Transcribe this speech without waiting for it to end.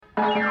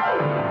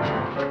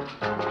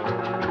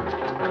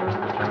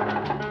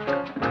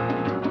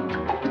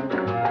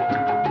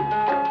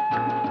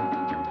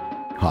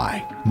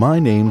Hi, my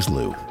name's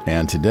Lou,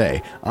 and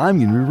today I'm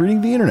going to be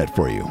reading the internet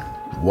for you.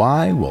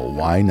 Why? Well,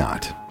 why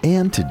not?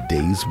 And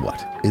today's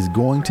what is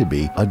going to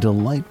be a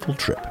delightful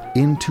trip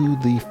into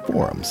the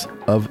forums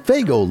of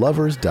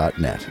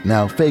fagolovers.net.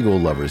 Now,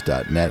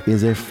 fagolovers.net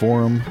is a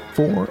forum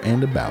for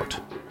and about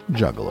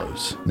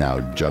juggalos. Now,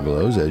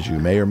 juggalos, as you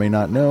may or may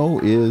not know,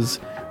 is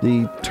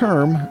the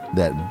term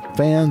that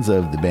fans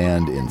of the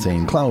band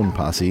Insane Clown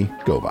Posse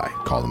go by.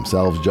 Call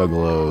themselves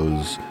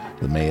juggalos.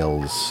 The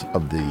males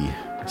of the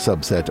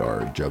subset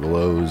are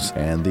juggalos,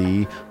 and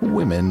the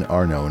women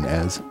are known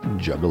as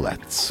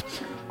juggalettes.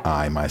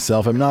 I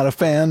myself am not a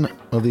fan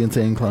of the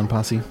Insane Clown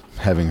Posse,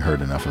 having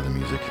heard enough of the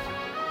music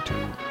to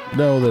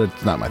know that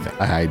it's not my thing.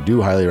 I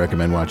do highly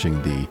recommend watching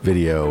the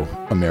video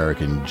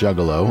American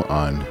Juggalo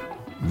on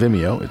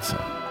Vimeo. It's an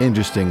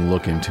interesting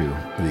look into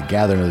the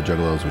Gathering of the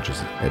Juggalos, which is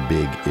a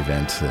big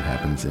event that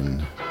happens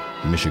in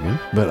Michigan,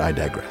 but I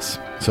digress.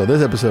 So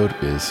this episode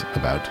is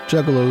about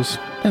juggalos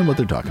and what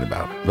they're talking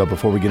about. But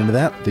before we get into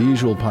that, the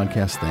usual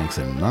podcast thanks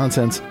and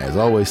nonsense. As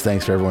always,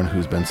 thanks for everyone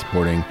who's been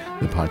supporting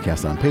the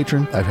podcast on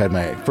Patreon. I've had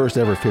my first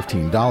ever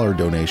 $15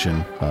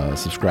 donation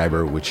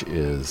subscriber, which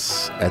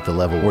is at the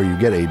level where you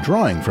get a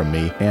drawing from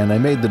me. And I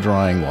made the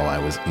drawing while I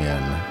was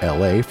in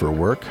LA for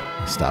work.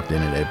 I stopped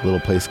in at a little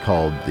place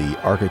called the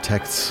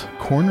Architect's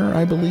Corner,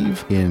 I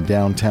believe, in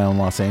downtown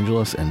Los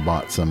Angeles, and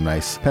bought some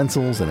nice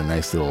pencils and a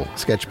nice little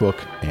sketchbook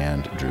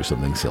and drew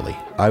something silly.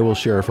 I will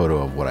share a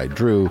photo of what I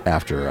drew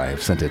after I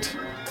have sent it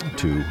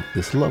to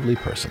this lovely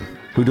person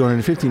who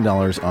donated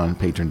 $15 on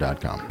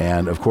patreon.com.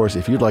 And of course,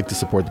 if you'd like to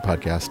support the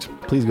podcast,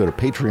 please go to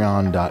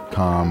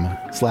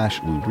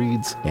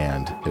patreon.com/LouReads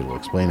and it will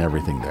explain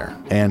everything there.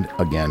 And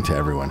again, to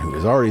everyone who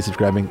is already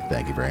subscribing,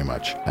 thank you very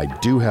much. I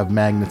do have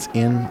magnets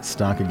in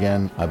stock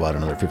again. I bought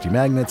another 50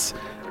 magnets.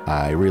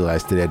 I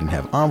realized today I didn't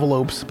have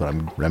envelopes, but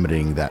I'm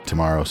remedying that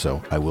tomorrow,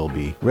 so I will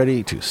be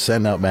ready to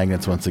send out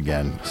magnets once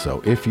again.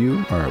 So if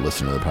you are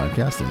listening to the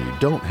podcast and you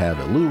don't have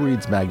a Lou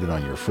Reads magnet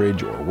on your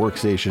fridge or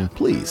workstation,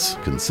 please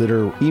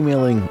consider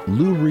emailing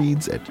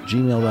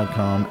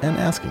loureads@gmail.com and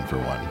asking for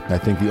one. I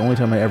think the only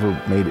time I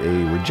ever made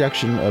a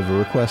rejection of a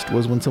request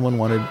was when someone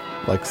wanted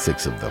like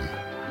 6 of them.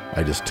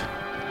 I just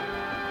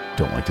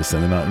don't like to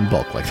send them out in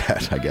bulk like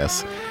that, I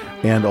guess.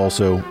 And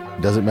also,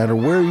 doesn't matter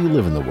where you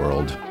live in the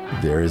world,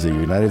 there is a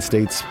United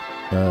States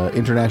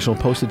international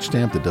postage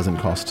stamp that doesn't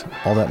cost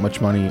all that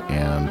much money,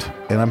 and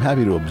I'm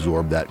happy to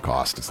absorb that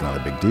cost. It's not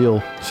a big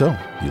deal. So,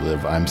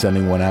 I'm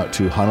sending one out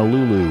to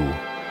Honolulu,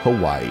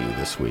 Hawaii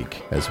this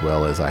week, as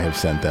well as I have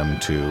sent them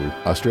to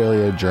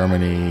Australia,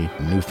 Germany,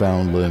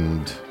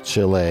 Newfoundland,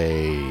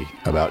 Chile,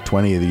 about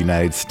 20 of the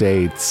United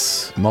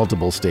States,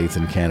 multiple states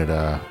in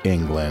Canada,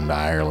 England,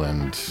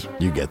 Ireland.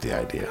 You get the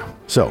idea.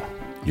 So,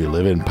 you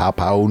live in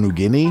Papua New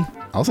Guinea?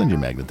 I'll send you a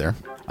magnet there.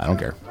 I don't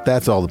care.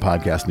 That's all the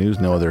podcast news.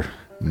 No other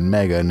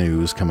mega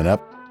news coming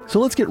up. So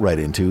let's get right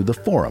into the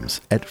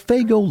forums at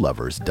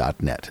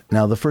fagolovers.net.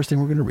 Now, the first thing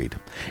we're going to read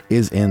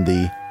is in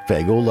the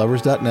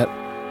fagolovers.net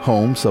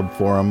home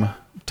subforum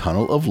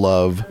Tunnel of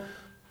Love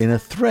in a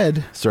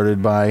thread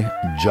started by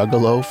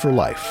Juggalo for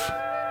Life,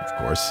 of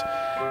course,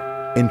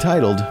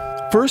 entitled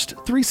First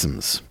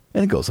Threesomes.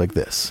 And it goes like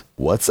this.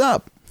 What's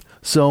up?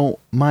 So,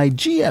 my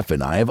GF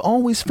and I have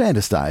always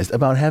fantasized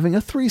about having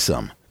a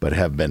threesome, but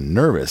have been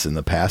nervous in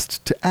the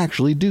past to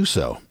actually do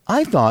so.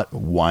 I thought,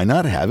 why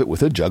not have it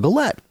with a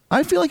juggalette?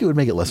 I feel like it would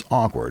make it less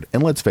awkward,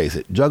 and let's face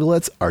it,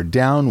 juggalettes are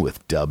down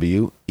with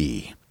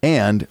W.E.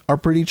 and are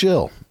pretty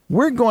chill.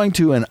 We're going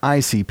to an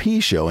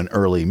ICP show in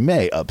early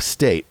May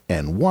upstate,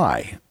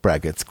 NY,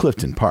 brackets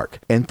Clifton Park,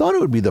 and thought it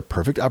would be the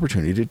perfect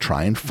opportunity to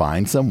try and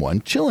find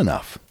someone chill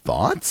enough.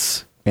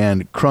 Thoughts?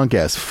 And Crunk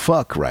as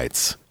Fuck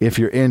writes, if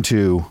you're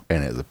into,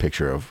 and it's a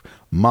picture of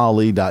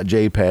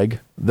Molly.jpg,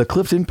 the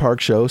Clifton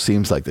Park show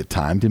seems like the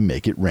time to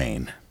make it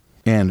rain.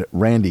 And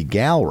Randy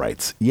Gal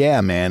writes, yeah,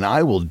 man,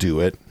 I will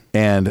do it.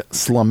 And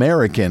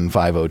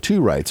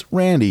Slumerican502 writes,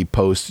 Randy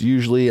posts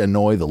usually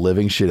annoy the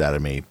living shit out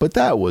of me, but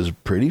that was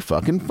pretty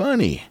fucking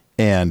funny.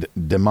 And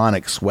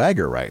Demonic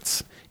Swagger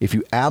writes, if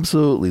you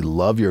absolutely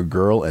love your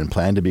girl and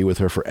plan to be with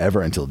her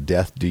forever until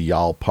death do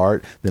y'all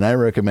part, then I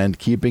recommend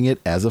keeping it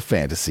as a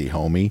fantasy,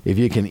 homie. If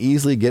you can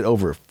easily get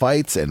over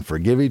fights and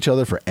forgive each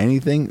other for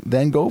anything,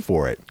 then go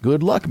for it.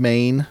 Good luck,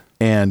 Maine.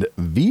 And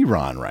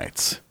Viron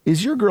writes,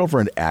 is your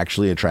girlfriend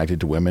actually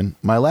attracted to women?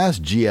 My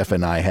last GF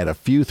and I had a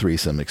few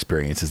threesome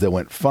experiences that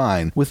went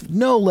fine with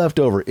no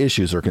leftover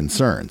issues or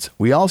concerns.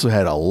 We also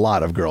had a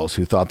lot of girls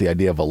who thought the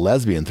idea of a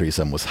lesbian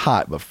threesome was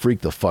hot but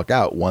freaked the fuck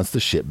out once the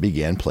shit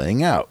began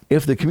playing out.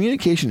 If the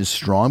communication is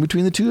strong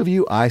between the two of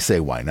you, I say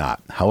why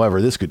not.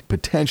 However, this could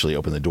potentially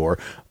open the door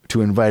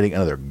to inviting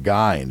another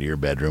guy into your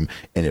bedroom,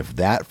 and if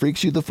that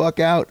freaks you the fuck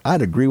out,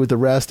 I'd agree with the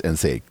rest and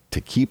say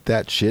to keep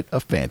that shit a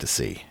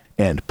fantasy.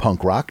 And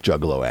Punk Rock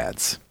Juggalo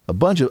adds, a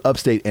bunch of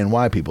upstate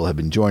NY people have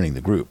been joining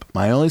the group.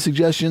 My only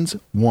suggestions?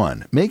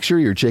 1. Make sure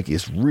your chick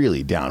is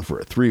really down for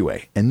a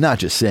three-way and not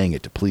just saying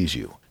it to please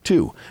you.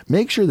 2.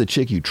 Make sure the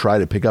chick you try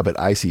to pick up at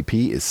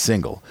ICP is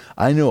single.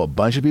 I know a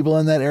bunch of people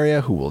in that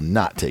area who will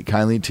not take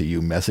kindly to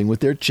you messing with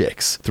their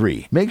chicks.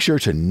 3. Make sure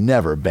to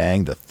never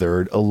bang the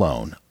third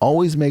alone.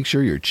 Always make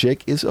sure your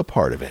chick is a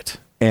part of it.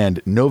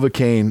 And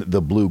Novocaine,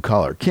 the Blue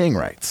Collar King,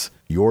 writes,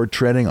 you're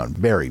treading on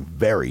very,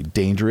 very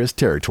dangerous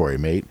territory,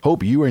 mate.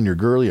 Hope you and your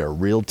girlie are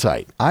real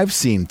tight. I've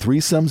seen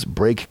threesomes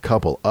break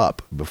couple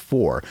up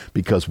before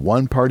because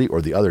one party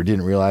or the other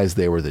didn't realize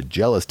they were the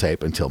jealous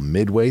type until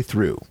midway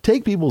through.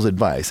 Take people's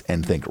advice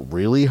and think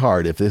really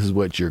hard if this is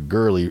what your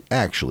girlie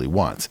actually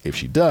wants. If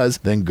she does,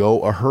 then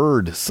go a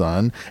herd,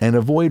 son, and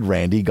avoid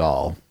Randy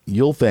Gall.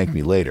 You'll thank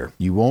me later.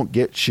 You won't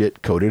get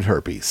shit-coated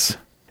herpes.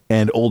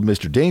 And old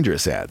Mr.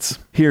 Dangerous adds,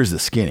 here's the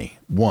skinny.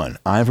 1.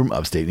 I'm from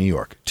upstate New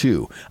York.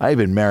 2. I've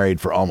been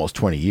married for almost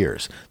 20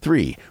 years.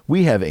 3.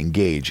 We have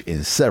engaged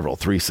in several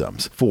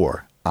threesomes.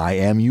 4. I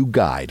am you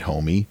guide,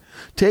 homie.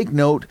 Take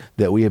note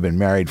that we have been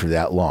married for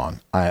that long.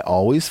 I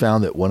always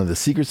found that one of the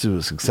secrets to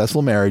a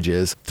successful marriage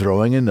is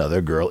throwing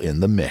another girl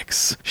in the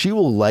mix. She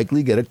will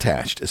likely get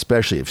attached,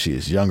 especially if she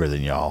is younger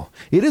than y'all.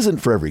 It isn't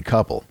for every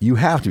couple. You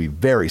have to be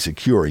very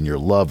secure in your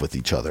love with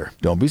each other.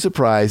 Don't be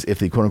surprised if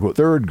the quote-unquote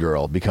third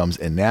girl becomes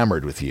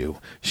enamored with you.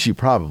 She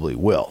probably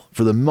will.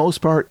 For the most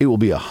part, it will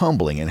be a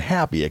humbling and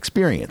happy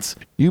experience.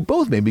 You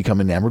both may become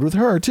enamored with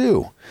her,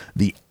 too.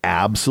 The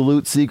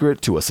absolute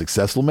secret to a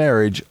successful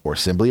marriage, or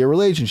simply a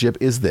relationship,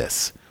 is this.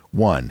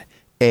 1.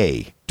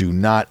 A. Do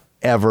not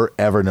ever,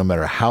 no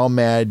matter how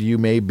mad you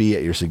may be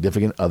at your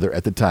significant other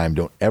at the time,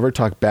 don't ever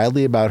talk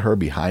badly about her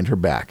behind her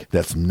back.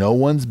 That's no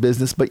one's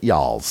business but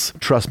y'all's.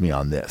 Trust me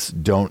on this.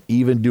 Don't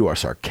even do a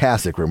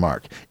sarcastic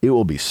remark. It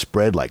will be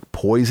spread like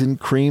poison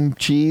cream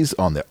cheese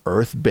on the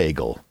earth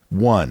bagel.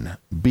 1.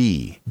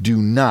 B. Do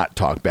not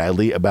talk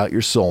badly about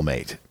your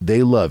soulmate.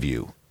 They love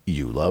you.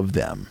 You love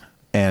them.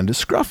 And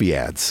Scruffy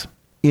adds,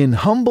 in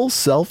humble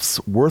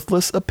self's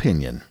worthless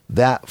opinion,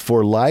 that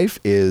for life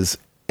is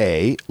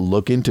A.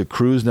 Look into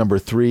cruise number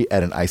 3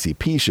 at an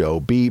ICP show.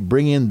 B.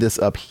 Bring in this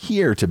up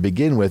here to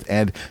begin with.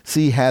 And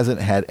C. Hasn't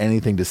had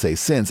anything to say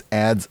since.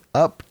 Adds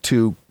up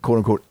to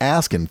quote-unquote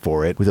asking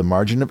for it with a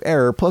margin of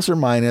error plus or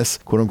minus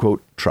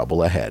quote-unquote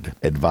trouble ahead.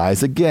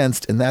 Advise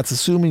against, and that's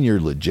assuming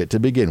you're legit to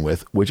begin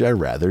with, which I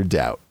rather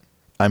doubt.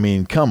 I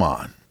mean, come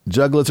on.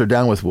 Jugglets are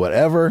down with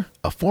whatever.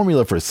 A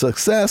formula for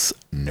success?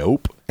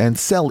 Nope. And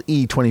Cell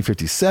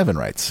E2057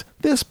 writes,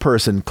 this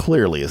person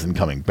clearly isn't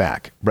coming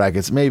back.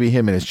 Brackets, maybe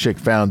him and his chick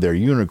found their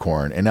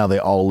unicorn and now they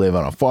all live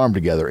on a farm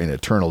together in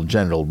eternal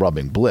genital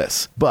rubbing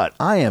bliss. But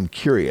I am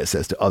curious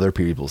as to other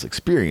people's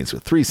experience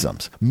with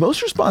threesomes.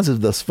 Most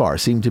responses thus far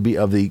seem to be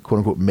of the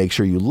quote-unquote make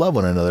sure you love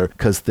one another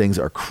because things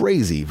are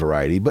crazy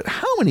variety, but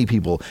how many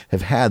people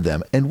have had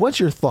them and what's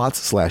your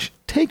thoughts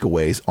 /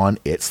 takeaways on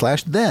it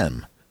 /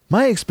 them?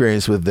 My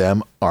experience with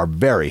them are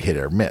very hit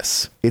or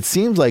miss. It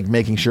seems like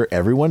making sure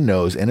everyone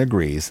knows and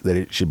agrees that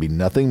it should be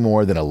nothing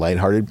more than a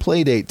lighthearted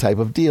playdate type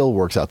of deal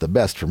works out the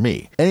best for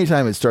me.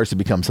 Anytime it starts to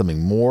become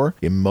something more,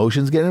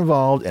 emotions get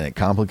involved and it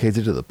complicates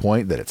it to the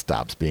point that it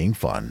stops being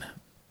fun.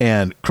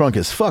 And Crunk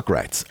as Fuck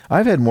writes,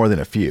 I've had more than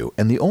a few,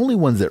 and the only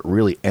ones that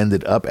really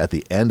ended up at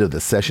the end of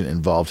the session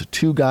involved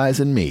 2 guys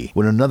and me.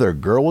 When another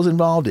girl was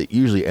involved, it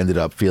usually ended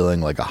up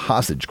feeling like a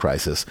hostage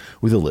crisis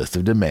with a list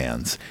of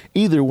demands.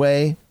 Either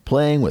way,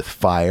 playing with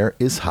fire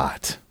is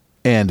hot.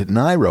 And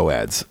Nairo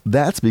adds,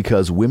 that's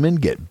because women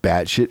get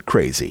batshit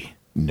crazy.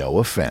 No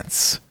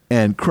offense.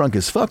 And Crunk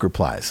as Fuck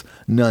replies,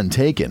 none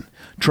taken.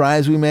 Try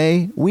as we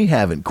may, we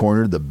haven't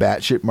cornered the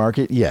batshit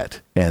market yet.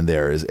 And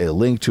there is a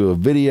link to a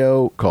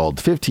video called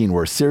 15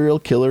 Worst Serial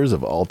Killers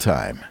of All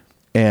Time.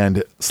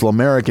 And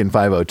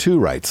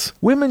Slamerican502 writes,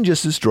 women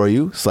just destroy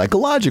you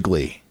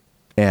psychologically.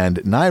 And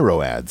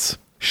Nairo adds,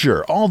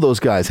 sure, all those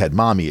guys had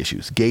mommy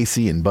issues.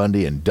 Gacy and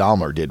Bundy and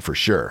Dahmer did for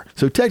sure.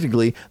 So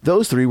technically,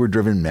 those 3 were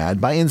driven mad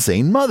by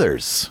insane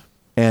mothers.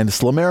 And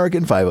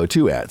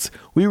Slamerican502 adds,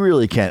 we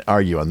really can't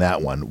argue on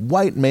that one.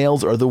 White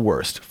males are the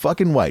worst.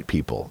 Fucking white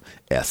people.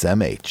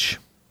 SMH.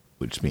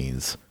 Which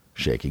means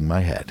shaking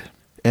my head.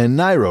 And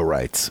Nairo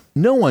writes,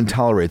 no one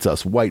tolerates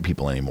us white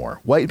people anymore.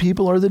 White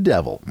people are the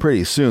devil.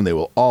 Pretty soon they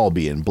will all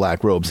be in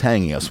black robes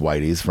hanging us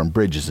whiteys from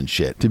bridges and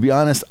shit. To be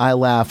honest, I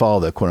laugh all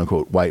the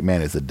quote-unquote white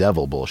man is the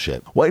devil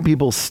bullshit. White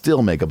people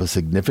still make up a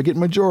significant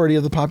majority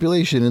of the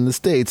population in the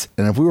States,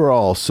 and if we were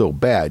all so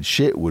bad,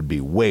 shit would be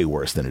way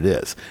worse than it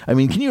is. I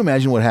mean, can you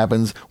imagine what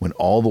happens when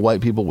all the white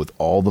people with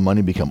all the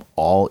money become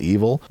all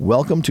evil?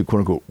 Welcome to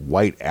quote-unquote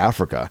white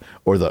Africa,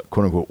 or the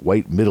quote-unquote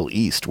white Middle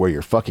East, where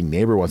your fucking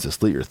neighbor wants to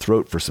slit your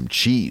throat for some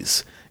cheese.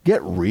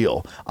 Get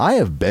real. I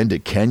have been to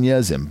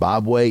Kenya,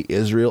 Zimbabwe,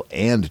 Israel,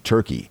 and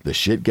Turkey. The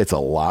shit gets a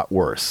lot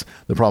worse.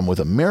 The problem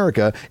with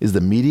America is the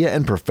media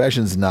and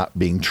professions not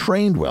being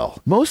trained well.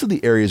 Most of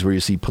the areas where you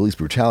see police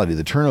brutality,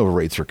 the turnover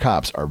rates for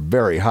cops are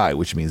very high,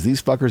 which means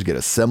these fuckers get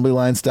assembly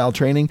line style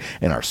training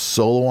and are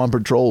solo on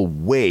patrol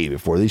way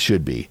before they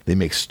should be. They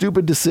make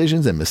stupid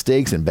decisions and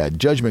mistakes and bad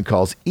judgment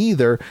calls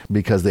either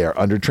because they are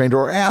undertrained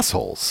or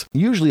assholes.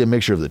 Usually a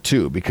mixture of the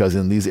two, because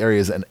in these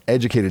areas an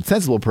educated,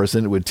 sensible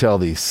person would tell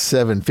the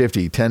 17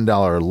 $150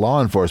 $10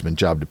 law enforcement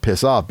job to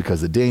piss off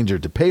because the danger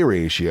to pay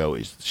ratio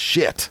is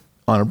shit.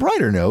 On a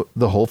brighter note,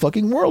 the whole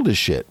fucking world is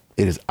shit.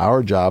 It is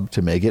our job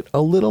to make it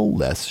a little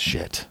less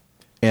shit.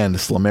 And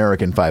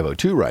Slamerican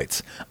 502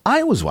 writes,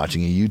 I was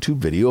watching a YouTube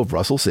video of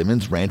Russell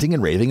Simmons ranting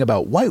and raving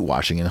about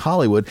whitewashing in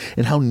Hollywood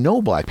and how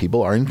no black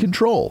people are in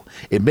control.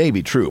 It may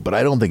be true, but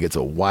I don't think it's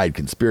a wide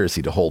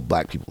conspiracy to hold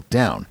black people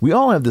down. We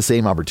all have the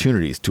same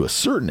opportunities to a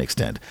certain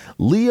extent.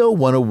 Leo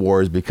won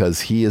awards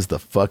because he is the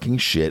fucking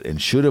shit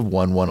and should have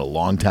won one a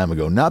long time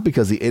ago, not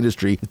because the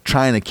industry is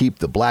trying to keep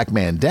the black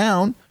man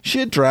down.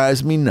 Shit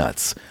drives me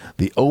nuts.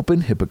 The open,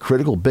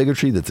 hypocritical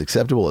bigotry that's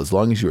acceptable as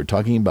long as you are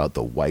talking about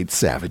the white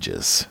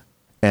savages.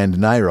 And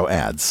Nairo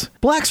adds,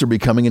 blacks are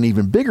becoming an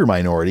even bigger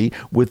minority,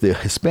 with the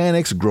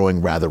Hispanics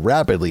growing rather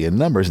rapidly in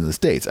numbers in the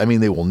States. I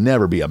mean, they will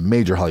never be a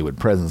major Hollywood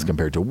presence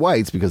compared to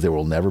whites because there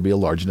will never be a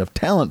large enough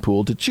talent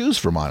pool to choose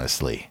from,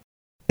 honestly.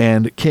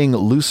 And King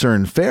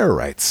Lucerne Fair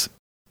writes,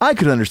 I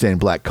could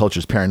understand black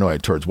culture's paranoia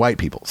towards white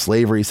people,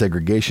 slavery,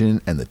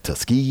 segregation, and the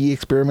Tuskegee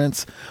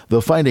experiments, though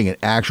finding an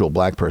actual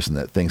black person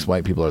that thinks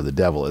white people are the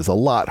devil is a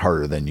lot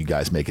harder than you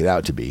guys make it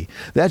out to be.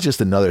 That's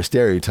just another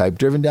stereotype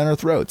driven down our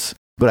throats.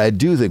 But I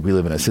do think we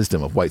live in a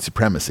system of white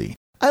supremacy.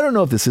 I don't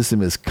know if the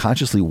system is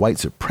consciously white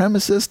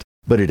supremacist,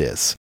 but it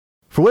is.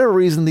 For whatever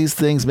reason, these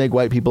things make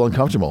white people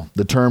uncomfortable.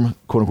 The term,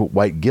 quote-unquote,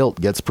 white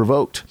guilt gets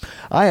provoked.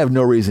 I have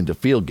no reason to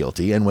feel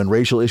guilty, and when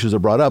racial issues are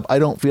brought up, I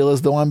don't feel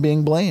as though I'm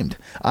being blamed.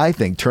 I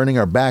think turning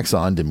our backs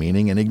on,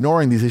 demeaning, and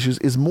ignoring these issues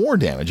is more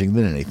damaging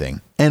than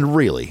anything. And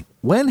really,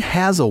 when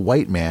has a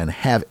white man,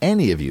 have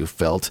any of you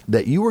felt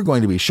that you were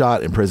going to be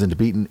shot, imprisoned,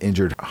 beaten,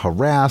 injured,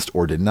 harassed,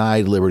 or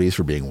denied liberties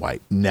for being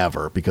white?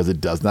 Never, because it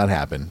does not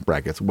happen,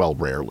 brackets, well,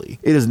 rarely.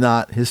 It is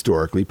not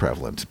historically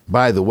prevalent.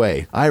 By the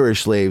way,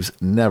 Irish slaves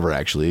never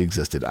actually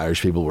existed.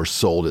 Irish people were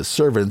sold as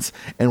servants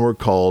and were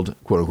called,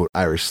 quote-unquote,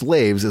 Irish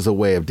slaves as a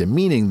way of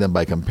demeaning them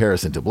by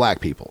comparison to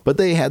black people. But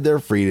they had their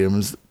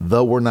freedoms,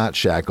 though were not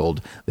shackled,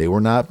 they were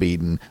not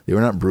beaten, they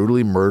were not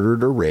brutally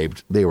murdered or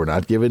raped, they were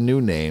not given new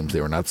names,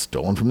 they were not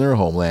stolen from their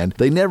homeland.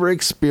 They never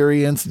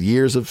experienced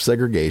years of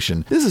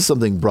segregation. This is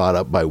something brought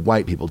up by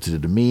white people to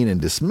demean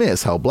and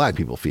dismiss how black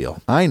people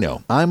feel. I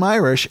know, I'm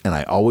Irish, and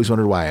I always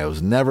wondered why I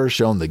was never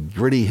shown the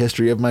gritty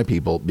history of my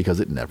people because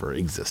it never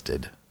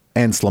existed.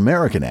 And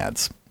Slamerican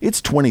adds, it's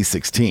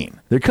 2016.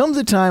 There comes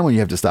a time when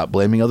you have to stop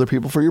blaming other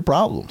people for your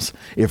problems.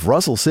 If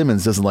Russell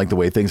Simmons doesn't like the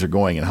way things are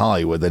going in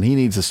Hollywood, then he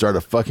needs to start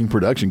a fucking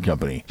production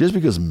company. Just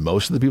because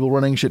most of the people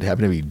running shit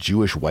happen to be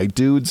Jewish white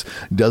dudes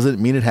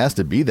doesn't mean it has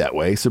to be that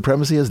way.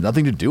 Supremacy has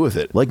nothing to do with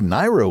it. Like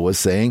Nairo was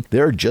saying,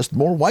 there are just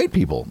more white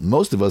people.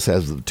 Most of us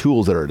have the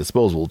tools at our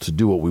disposal to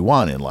do what we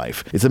want in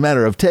life. It's a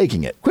matter of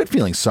taking it. Quit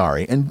feeling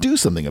sorry and do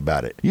something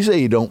about it. You say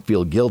you don't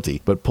feel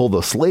guilty, but pull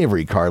the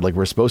slavery card like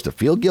we're supposed to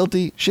feel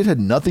guilty? Shit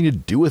had nothing to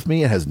do with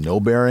me. It has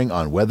no bearing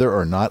on whether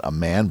or not a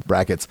man,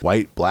 brackets,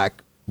 white,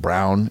 black,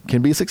 brown,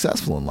 can be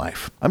successful in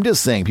life. I'm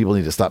just saying people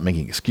need to stop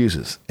making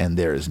excuses, and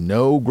there is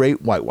no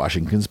great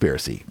whitewashing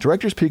conspiracy.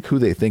 Directors pick who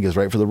they think is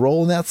right for the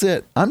role, and that's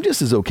it. I'm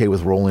just as okay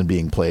with Roland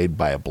being played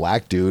by a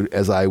black dude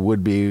as I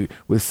would be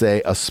with,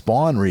 say, a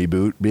Spawn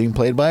reboot being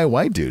played by a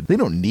white dude. They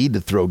don't need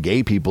to throw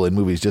gay people in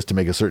movies just to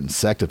make a certain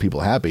sect of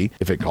people happy.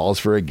 If it calls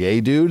for a gay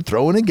dude,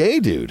 throw in a gay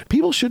dude.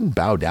 People shouldn't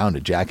bow down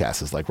to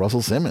jackasses like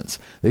Russell Simmons.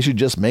 They should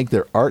just make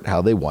their art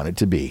how they want it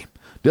to be.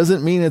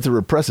 Doesn't mean it's a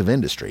repressive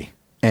industry.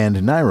 And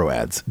Nairo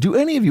adds, do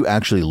any of you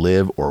actually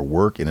live or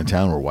work in a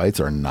town where whites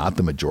are not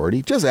the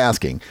majority? Just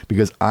asking,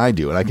 because I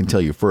do, and I can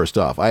tell you first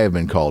off, I have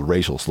been called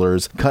racial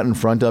slurs, cut in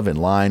front of in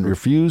line,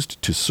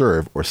 refused to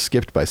serve, or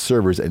skipped by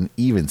servers, and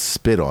even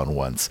spit on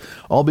once,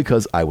 all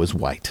because I was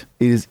white.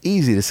 It is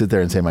easy to sit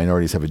there and say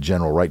minorities have a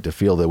general right to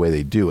feel the way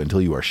they do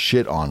until you are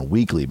shit on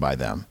weekly by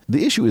them.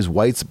 The issue is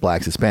whites,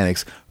 blacks,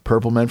 Hispanics,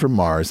 purple men from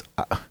Mars.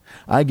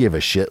 I give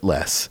a shit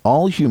less.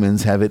 All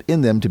humans have it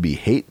in them to be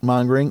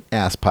hate-mongering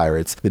ass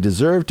pirates that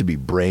deserve to be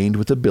brained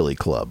with a billy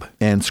club.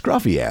 And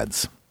Scruffy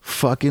adds,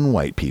 fucking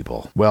white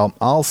people. Well,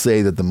 I'll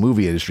say that the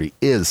movie industry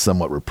is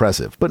somewhat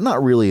repressive, but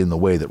not really in the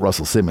way that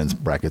Russell Simmons,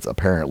 brackets,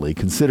 apparently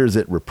considers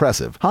it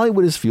repressive.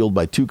 Hollywood is fueled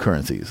by two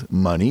currencies,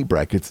 money,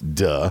 brackets,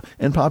 duh,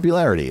 and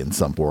popularity in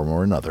some form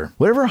or another.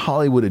 Whatever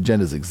Hollywood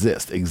agendas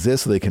exist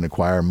so they can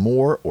acquire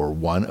more or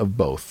one of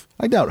both.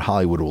 I doubt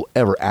Hollywood will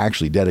ever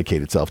actually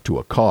dedicate itself to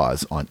a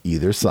cause on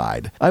either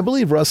side. I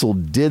believe Russell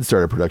did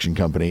start a production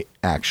company,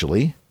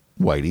 actually.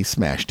 Whitey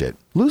smashed it.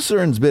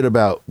 Lucerne's bit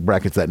about,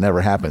 brackets, that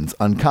never happens,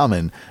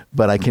 uncommon,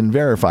 but I can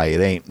verify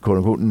it ain't, quote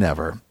unquote,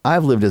 never.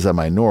 I've lived as a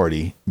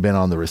minority, been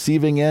on the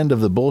receiving end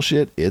of the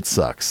bullshit, it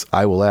sucks.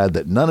 I will add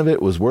that none of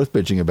it was worth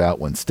bitching about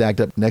when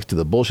stacked up next to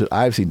the bullshit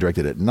I've seen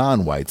directed at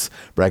non-whites,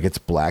 brackets,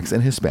 blacks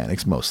and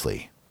Hispanics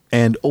mostly.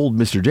 And old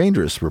Mr.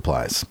 Dangerous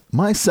replies,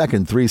 my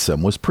second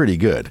threesome was pretty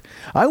good.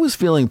 I was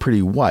feeling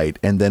pretty white,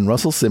 and then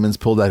Russell Simmons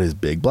pulled out his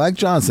big black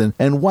Johnson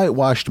and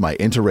whitewashed my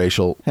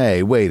interracial,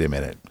 hey, wait a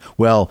minute.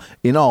 Well,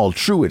 in all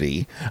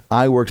truity,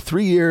 I worked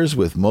 3 years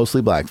with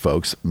mostly black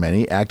folks,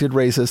 many acted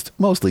racist,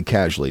 mostly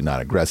casually,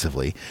 not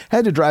aggressively,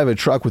 had to drive a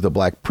truck with a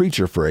black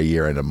preacher for a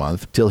year and a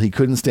month till he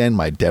couldn't stand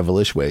my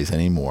devilish ways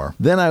anymore.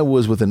 Then I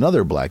was with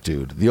another black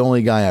dude. The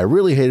only guy I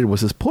really hated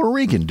was this Puerto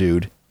Rican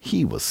dude.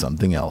 He was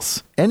something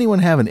else. Anyone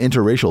have an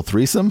interracial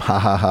threesome? Ha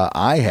ha ha,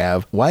 I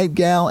have. White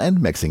gal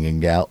and Mexican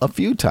gal a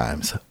few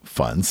times.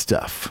 Fun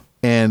stuff.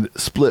 And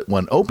Split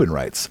One Open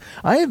writes,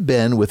 I have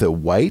been with a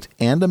white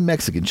and a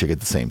Mexican chick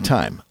at the same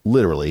time.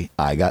 Literally,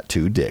 I got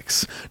 2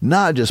 dicks.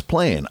 Not just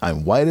playing,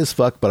 I'm white as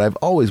fuck, but I've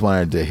always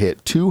wanted to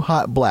hit 2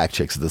 hot black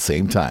chicks at the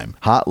same time.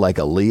 Hot like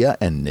Aaliyah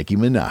and Nicki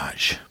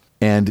Minaj.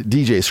 And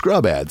DJ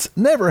Scrub adds,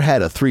 never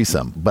had a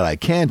threesome, but I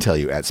can tell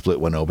you at Split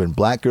One Open,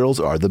 black girls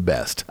are the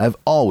best. I've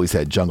always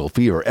had jungle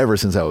fever ever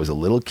since I was a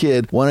little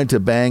kid, wanted to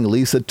bang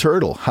Lisa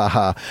Turtle.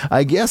 Haha,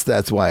 I guess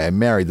that's why I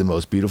married the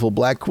most beautiful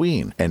black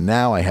queen. And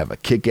now I have a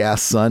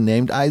kick-ass son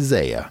named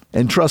Isaiah.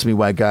 And trust me,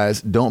 white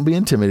guys, don't be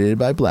intimidated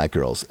by black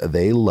girls.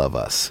 They love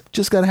us.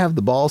 Just gotta have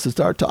the balls to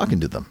start talking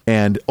to them.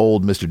 And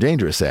old Mr.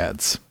 Dangerous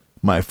adds,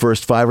 my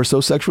first 5 or so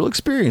sexual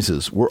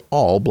experiences were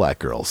all black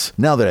girls.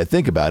 Now that I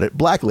think about it,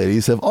 black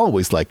ladies have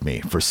always liked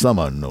me for some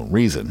unknown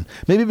reason.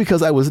 Maybe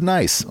because I was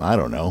nice, I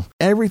don't know.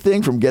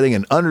 Everything from getting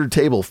an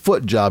under-table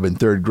foot job in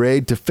 3rd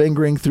grade to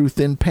fingering through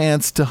thin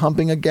pants to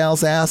humping a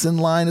gal's ass in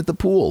line at the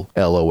pool.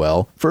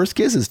 LOL. First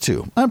kisses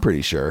too, I'm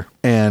pretty sure.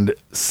 And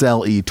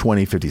Cell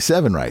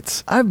E2057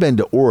 writes, I've been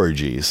to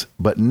orgies,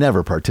 but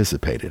never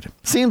participated.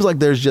 Seems like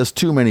there's just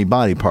too many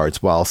body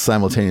parts while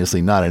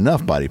simultaneously not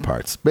enough body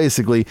parts.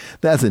 Basically,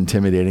 that's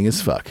intimidating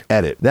as fuck.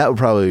 Edit. That would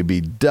probably be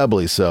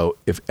doubly so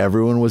if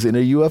everyone was in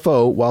a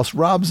UFO whilst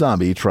Rob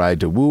Zombie tried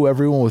to woo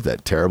everyone with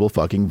that terrible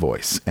fucking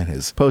voice and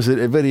has posted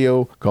a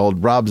video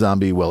called Rob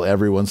Zombie while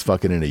everyone's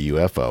fucking in a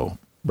UFO.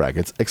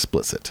 Brackets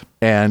explicit.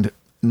 And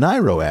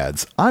Nairo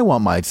adds, I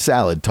want my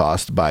salad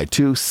tossed by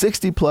 2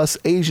 60-plus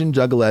Asian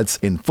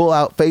juggalettes in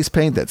full-out face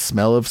paint that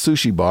smell of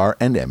sushi bar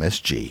and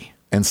MSG.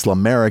 And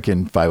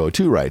Slumerican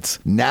 502 writes,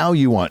 now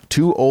you want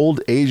 2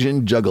 old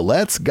Asian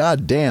juggalettes?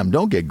 God damn,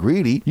 don't get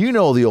greedy. You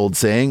know the old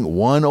saying,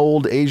 1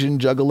 old Asian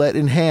juggalette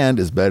in hand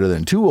is better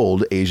than 2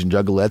 old Asian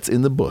juggalettes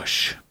in the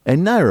bush.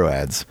 And Nairo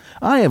adds,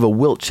 I have a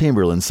Wilt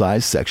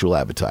Chamberlain-sized sexual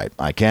appetite.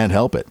 I can't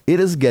help it. It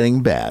is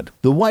getting bad.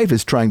 The wife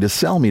is trying to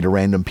sell me to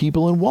random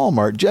people in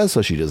Walmart just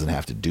so she doesn't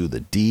have to do the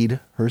deed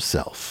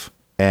herself.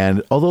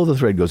 And although the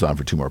thread goes on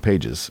for 2 more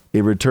pages,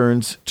 it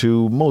returns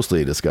to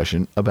mostly a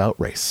discussion about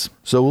race.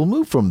 So we'll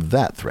move from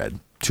that thread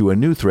to a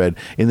new thread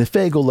in the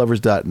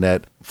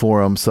FagoLovers.net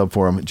forum,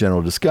 subforum,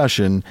 general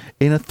discussion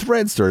in a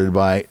thread started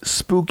by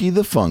Spooky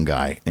the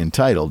Fungi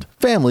entitled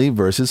Family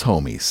versus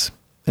Homies.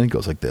 And it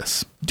goes like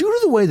this. Due to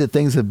the way that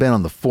things have been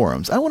on the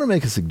forums, I want to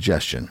make a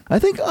suggestion. I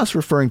think us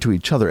referring to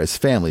each other as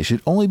family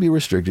should only be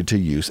restricted to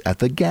use at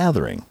the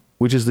Gathering,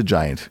 which is the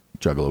giant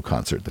Juggalo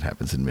concert that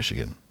happens in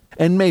Michigan.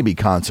 And maybe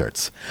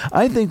concerts.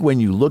 I think when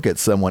you look at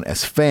someone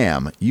as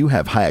fam, you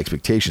have high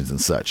expectations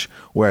and such,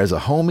 whereas a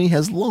homie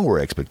has lower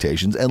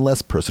expectations and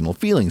less personal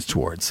feelings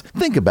towards.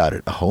 Think about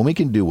it. A homie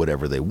can do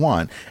whatever they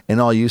want, and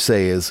all you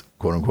say is,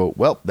 quote unquote,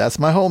 well, that's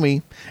my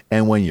homie.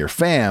 And when you're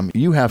fam,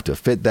 you have to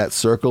fit that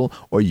circle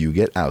or you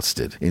get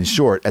ousted. In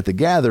short, at the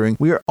Gathering,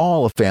 we are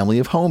all a family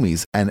of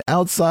homies, and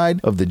outside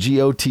of the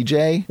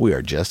GOTJ, we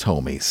are just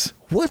homies.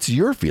 What's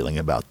your feeling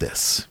about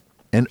this?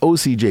 And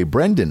OCJ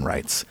Brendan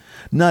writes,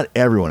 not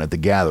everyone at the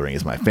Gathering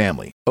is my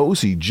family.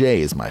 OCJ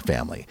is my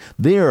family.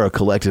 They are a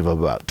collective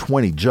of about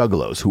 20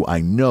 juggalos who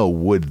I know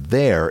would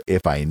there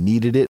if I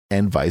needed it,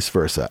 and vice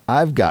versa.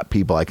 I've got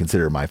people I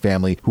consider my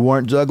family who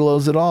aren't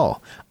juggalos at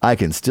all. I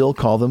can still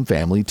call them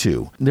family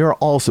too. There are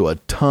also a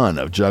ton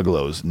of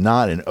juggalos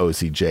not in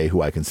OCJ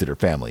who I consider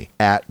family.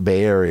 At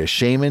Bay Area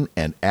Shaman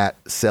and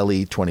at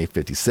Selly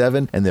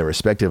 2057 and their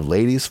respective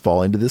ladies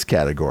fall into this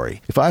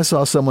category. If I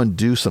saw someone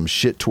do some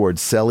shit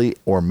towards Selly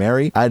or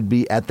Mary, I'd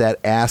be at that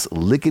ass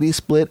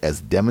lickety-split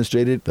as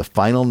demonstrated the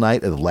final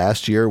night of the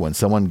last year when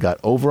someone got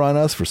over on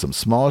us for some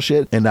small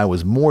shit, and I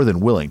was more than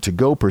willing to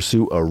go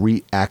pursue a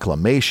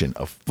reacclamation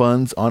of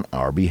funds on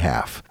our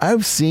behalf.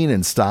 I've seen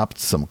and stopped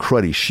some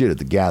cruddy shit at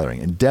the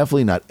Gathering, and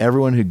definitely not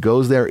everyone who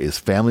goes there is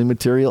family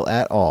material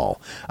at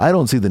all. I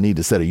don't see the need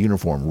to set a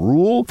uniform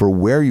rule for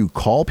where you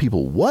call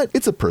people what.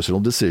 It's a personal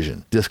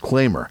decision.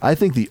 Disclaimer, I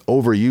think the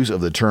overuse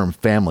of the term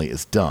family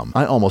is dumb.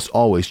 I almost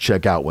always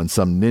check out when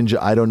some ninja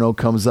I don't know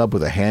comes up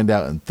with a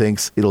handout and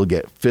thinks it'll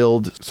get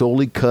filled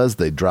solely cause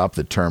they drop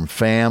the term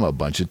fam a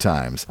bunch of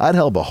times. I'd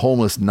help a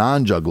homeless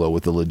non-juggalo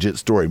with a legit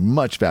story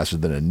much faster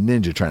than a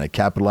ninja trying to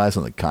capitalize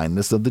on the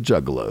kindness of the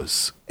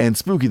juggalos. And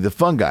Spooky the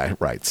Fungi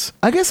writes,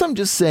 I guess I'm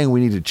just saying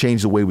we need to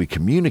change the way we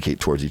communicate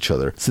towards each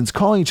other, since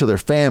calling each other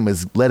fam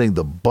is letting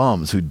the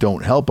bums who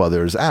don't help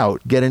others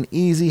out get an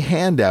easy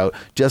handout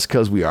just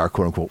because we are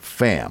quote-unquote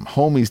fam.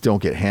 Homies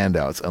don't get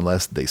handouts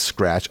unless they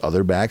scratch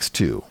other backs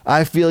too.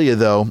 I feel you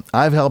though.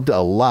 I've helped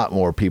a lot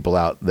more people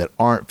out that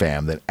aren't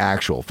fam than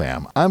actual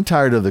fam. I'm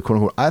tired of the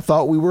quote-unquote I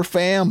thought we were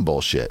fam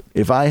bullshit.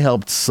 If I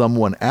helped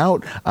someone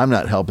out, I'm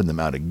not helping them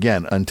out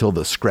again until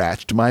they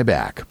scratched my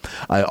back.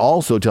 I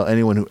also tell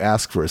anyone who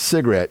asks for a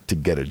cigarette to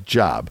get a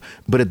job,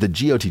 but at the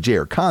GOTJ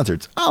or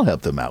concerts, I'll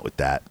help them out with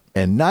that.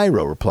 And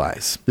Nairo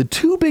replies, the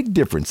two big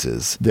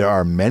differences, there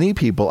are many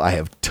people I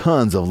have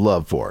tons of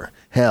love for.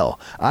 Hell,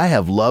 I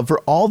have love for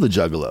all the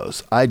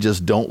juggalos. I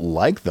just don't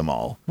like them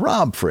all.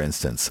 Rob, for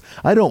instance.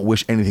 I don't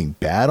wish anything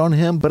bad on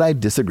him, but I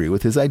disagree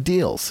with his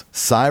ideals.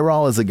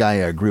 Cyril is a guy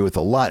I agree with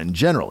a lot in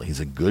general. He's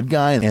a good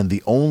guy, and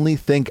the only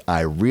thing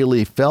I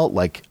really felt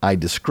like I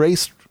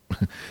disgraced...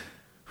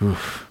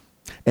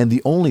 And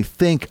the only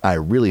thing I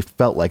really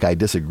felt like I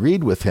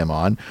disagreed with him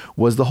on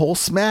was the whole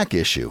smack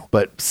issue.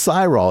 But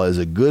Cyril is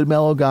a good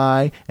mellow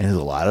guy and has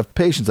a lot of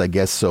patience, I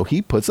guess, so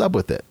he puts up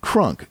with it.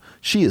 Crunk,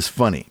 she is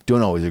funny.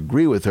 Don't always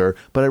agree with her,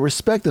 but I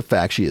respect the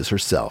fact she is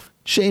herself.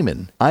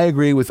 Shaman, I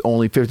agree with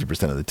only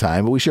 50% of the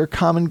time, but we share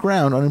common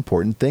ground on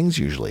important things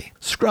usually.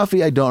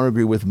 Scruffy, I don't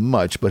agree with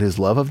much, but his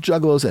love of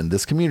juggalos and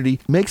this community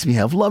makes me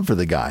have love for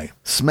the guy.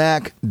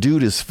 Smack,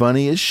 dude is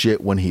funny as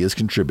shit when he is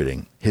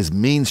contributing. His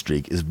mean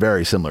streak is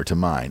very similar to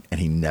mine,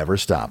 and he never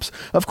stops.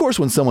 Of course,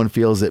 when someone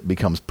feels it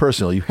becomes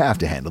personal, you have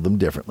to handle them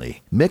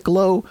differently.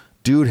 Miklo,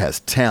 dude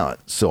has talent,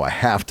 so I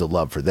have to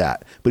love for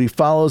that. But he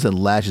follows and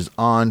latches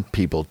on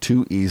people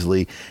too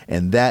easily,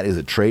 and that is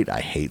a trait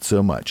I hate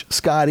so much.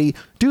 Scotty,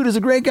 dude is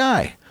a great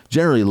guy.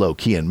 Generally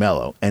low-key and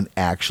mellow, and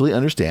actually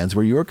understands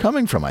where you are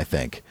coming from, I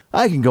think.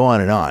 I can go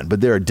on,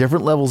 but there are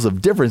different levels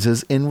of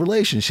differences in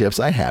relationships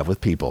I have with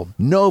people.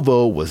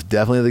 Novo was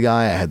definitely the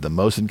guy I had the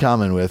most in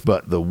common with,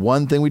 but the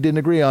one thing we didn't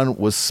agree on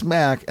was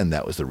Smack, and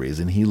that was the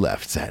reason he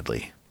left,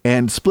 sadly.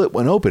 And Split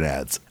When Open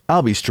adds,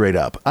 I'll be straight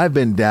up. I've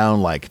been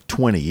down like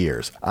 20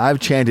 years. I've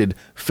chanted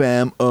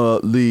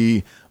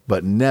fam-ly,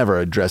 but never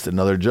addressed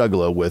another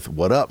juggalo with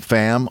what up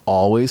fam,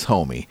 always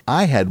homie.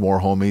 I had more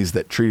homies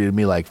that treated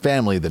me like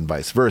family than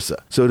vice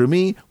versa. So to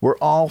me, we're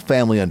all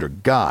family under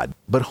God,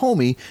 but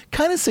homie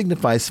kind of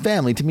signifies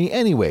family to me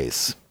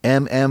anyways.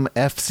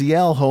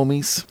 MMFCL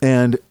homies.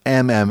 And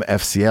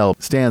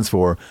MMFCL stands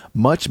for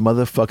much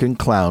motherfucking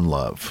clown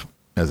love,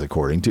 as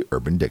according to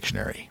Urban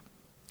Dictionary.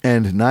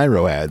 And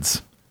Nairo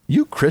adds,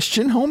 you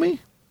Christian, homie?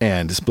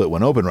 And Split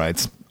When Open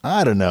writes,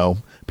 I don't know.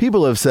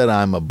 People have said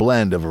I'm a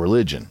blend of a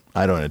religion.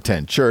 I don't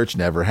attend church,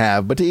 never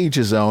have, but to each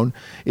his own.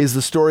 Is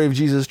the story of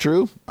Jesus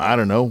true? I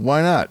don't know.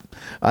 Why not?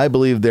 I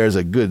believe there's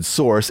a good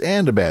source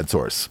and a bad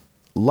source.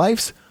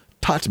 Life's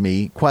taught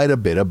me quite a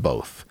bit of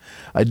both.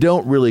 I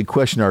don't really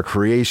question our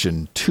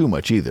creation too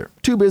much either.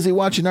 Too busy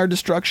watching our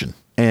destruction.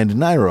 And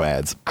Nairo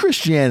adds,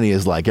 Christianity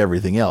is like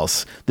everything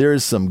else. There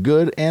is some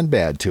good and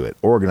bad to it.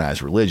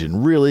 Organized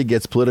religion really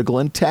gets political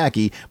and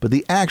tacky, but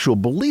the actual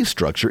belief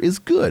structure is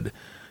good.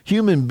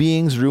 Human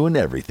beings ruin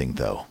everything,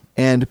 though.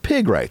 And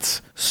Pig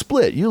writes,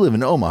 Split, you live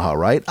in Omaha,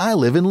 right? I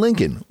live in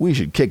Lincoln. We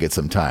should kick it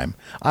sometime.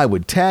 I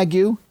would tag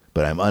you,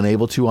 but I'm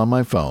unable to on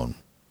my phone.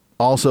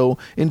 Also,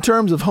 in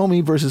terms of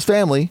homie versus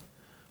family,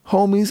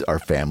 homies are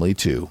family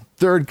too.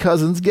 Third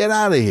cousins, get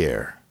out of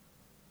here.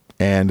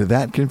 And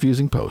that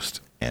confusing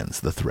post ends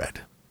the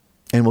thread.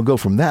 And we'll go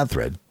from that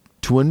thread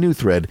to a new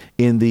thread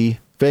in the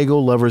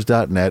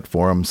FagoLovers.net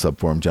forum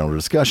subforum general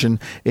discussion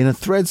in a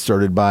thread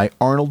started by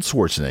Arnold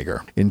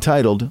Schwarzenegger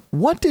entitled,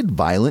 What did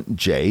Violent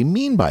J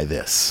mean by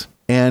this?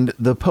 And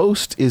the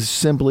post is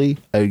simply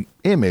an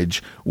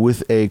image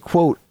with a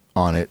quote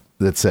on it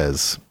that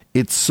says,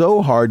 It's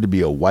so hard to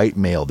be a white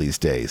male these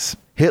days.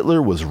 Hitler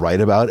was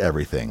right about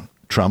everything.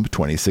 Trump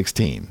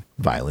 2016.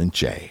 Violent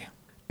J.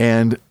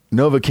 And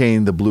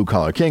Novocaine the Blue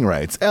Collar King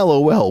writes,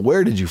 LOL,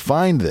 where did you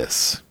find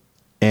this?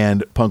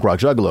 And Punk Rock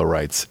Juggalo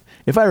writes,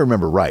 if I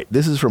remember right,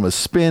 this is from a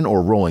Spin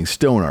or Rolling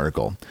Stone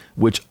article,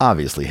 which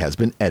obviously has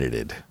been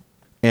edited.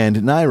 And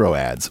Nairo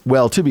adds,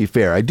 well, to be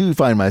fair, I do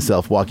find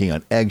myself walking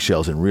on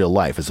eggshells in real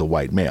life as a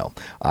white male.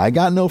 I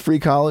got no free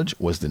college,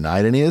 was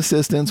denied any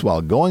assistance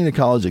while going to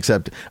college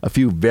except a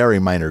few very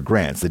minor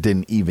grants that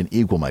didn't even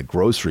equal my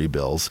grocery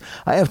bills.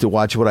 I have to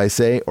watch what I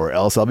say or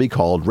else I'll be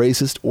called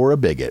racist or a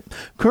bigot.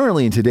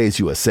 Currently in today's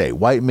USA,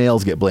 white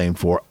males get blamed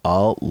for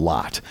a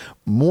lot.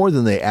 More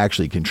than they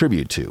actually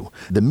contribute to.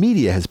 The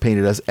media has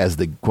painted us as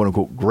the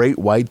quote-unquote great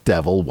white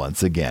devil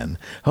once again.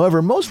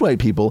 However, most white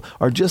people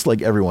are just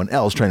like everyone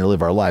else trying to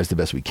live our lives the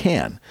best we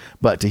can.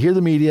 But to hear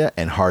the media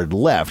and hard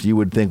left, you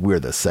would think we're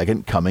the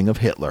second coming of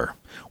Hitler.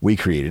 We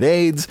created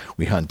AIDS,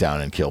 we hunt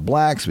down and kill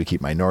blacks, we keep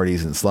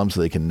minorities in slums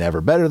so they can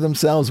never better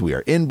themselves, we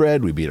are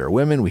inbred, we beat our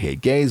women, we hate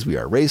gays, we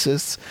are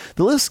racists.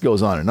 The list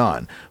goes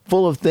on,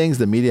 full of things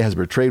the media has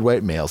portrayed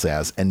white males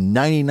as, and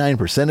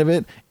 99% of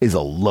it is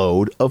a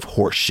load of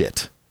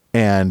horseshit.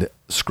 And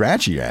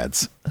Scratchy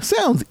adds,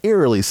 sounds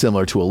eerily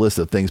similar to a list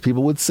of things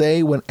people would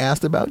say when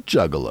asked about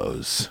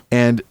juggalos.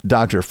 And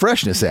Dr.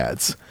 Freshness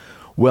adds,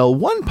 well,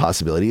 one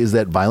possibility is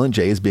that Violent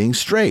J is being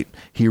straight.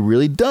 He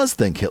really does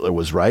think Hitler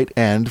was right,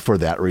 and for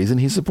that reason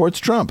he supports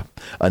Trump.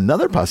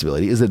 Another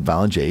possibility is that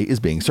Violent J is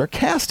being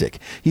sarcastic.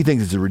 He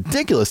thinks it's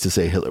ridiculous to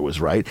say Hitler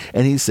was right,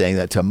 and he's saying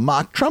that to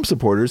mock Trump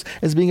supporters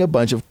as being a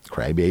bunch of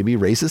crybaby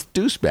racist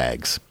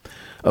douchebags.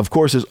 Of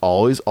course, there's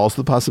always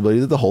also the possibility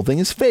that the whole thing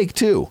is fake,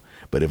 too.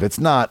 But if it's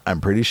not,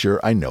 I'm pretty sure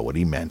I know what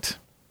he meant.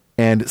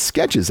 And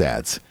Sketches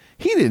adds,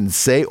 he didn't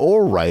say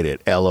or write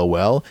it,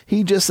 LOL.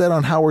 He just said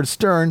on Howard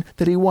Stern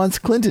that he wants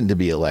Clinton to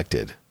be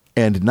elected.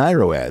 And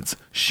Nairo adds,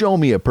 show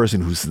me a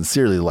person who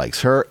sincerely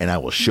likes her and I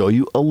will show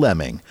you a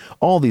lemming.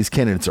 All these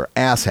candidates are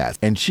asshats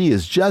and she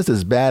is just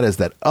as bad as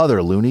that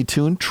other Looney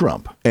Tune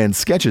Trump. And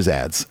Sketches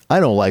adds, I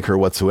don't like her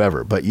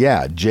whatsoever, but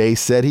yeah, Jay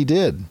said he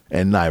did.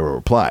 And Nairo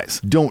replies,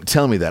 don't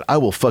tell me that. I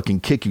will fucking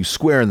kick you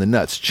square in the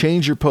nuts.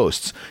 Change your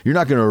posts. You're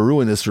not going to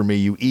ruin this for me,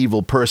 you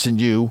evil person,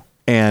 you.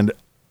 And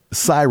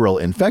Cyril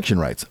Infection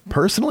writes,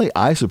 personally,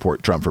 I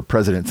support Trump for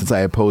president since I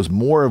oppose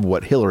more of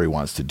what Hillary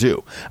wants to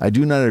do. I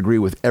do not agree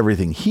with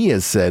everything he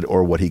has said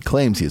or what he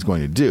claims he is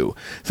going to do.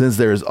 Since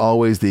there is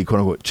always the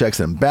quote-unquote checks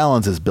and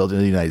balances built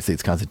into the United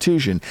States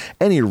Constitution,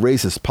 any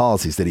racist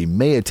policies that he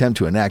may attempt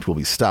to enact will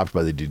be stopped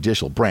by the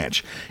judicial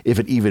branch, if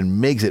it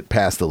even makes it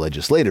past the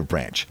legislative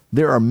branch.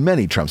 There are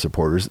many Trump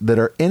supporters that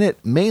are in it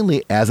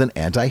mainly as an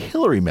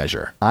anti-Hillary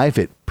measure. I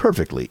fit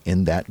perfectly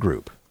in that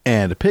group.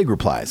 And Pig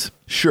replies,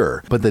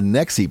 sure, but the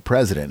next seat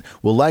president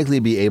will likely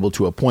be able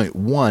to appoint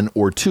 1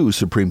 or 2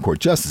 Supreme Court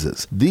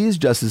justices. These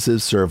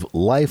justices serve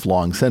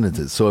lifelong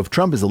sentences, so if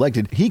Trump is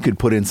elected, he could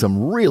put in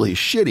some really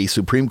shitty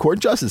Supreme Court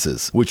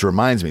justices. Which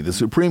reminds me, the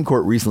Supreme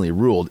Court recently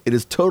ruled it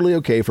is totally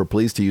okay for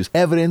police to use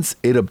evidence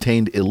it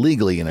obtained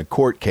illegally in a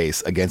court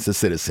case against a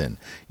citizen.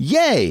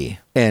 Yay!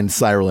 And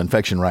Cyril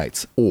Infection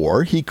writes,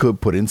 or he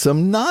could put in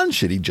some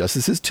non-shitty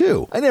justices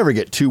too. I never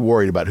get too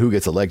worried about who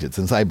gets elected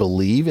since I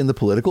believe in the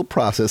political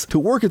process to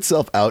work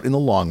itself out in the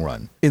long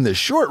run. In the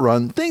short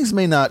run, things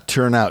may not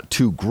turn out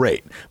too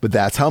great, but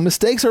that's how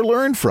mistakes are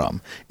learned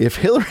from. If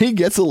Hillary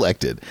gets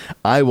elected,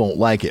 I won't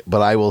like it,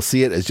 but I will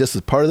see it as just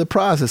as part of the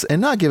process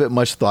and not give it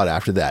much thought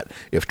after that.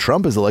 If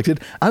Trump is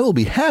elected, I will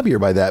be happier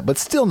by that, but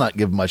still not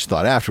give much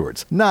thought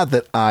afterwards. Not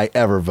that I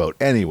ever vote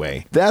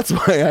anyway. That's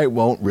why I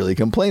won't really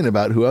complain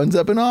about who ends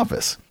up in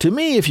office. To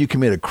me, if you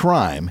commit a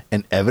crime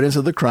and evidence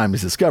of the crime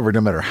is discovered,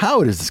 no matter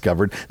how it is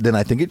discovered, then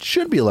I think it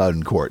should be allowed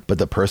in court. But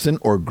the person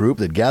or group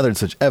that gathered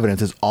such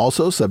evidence is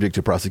also subject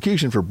to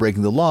prosecution for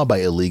breaking the law by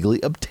illegally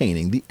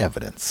obtaining the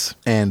evidence.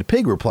 And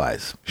Pig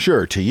replies,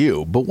 sure, to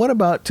you, but what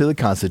about to the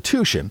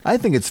Constitution? I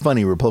think it's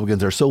funny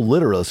Republicans are so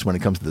literalist when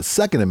it comes to the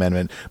Second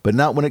Amendment, but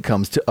not when it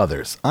comes to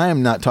others. I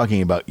am not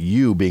talking about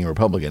you being a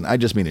Republican, I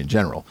just mean in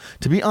general.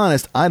 To be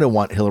honest, I don't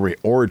want Hillary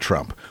or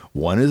Trump.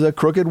 One is a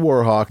crooked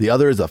warhawk, the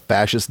other is a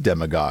fascist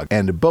demagogue,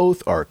 and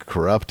both are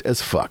corrupt as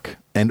fuck.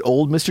 And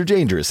old Mr.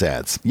 Dangerous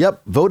adds,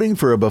 yep, voting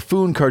for a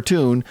buffoon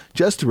cartoon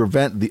just to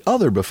prevent the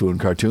other buffoon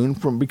cartoon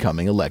from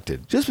becoming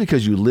elected. Just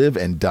because you live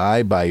and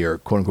die by your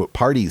quote-unquote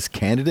party's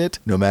candidate,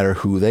 no matter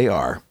who they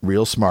are.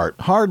 Real smart.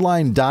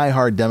 Hardline,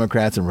 die-hard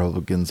Democrats and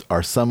Republicans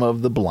are some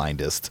of the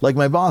blindest. Like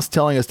my boss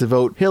telling us to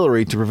vote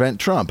Hillary to prevent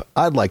Trump.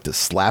 I'd like to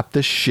slap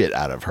the shit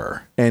out of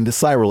her. And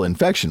Cyril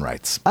Infection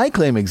writes, I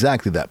claim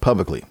exactly that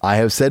publicly. I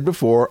have said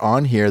before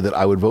on here that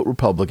I would vote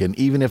Republican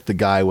even if the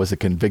guy was a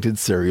convicted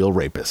serial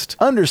rapist.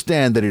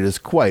 Understand that it is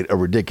quite a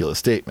ridiculous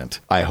statement.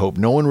 I hope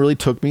no one really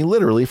took me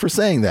literally for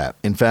saying that.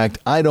 In fact,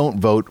 I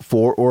don't vote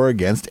for or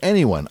against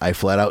anyone. I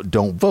flat out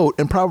don't vote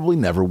and probably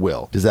never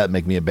will. Does that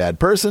make me a bad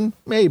person?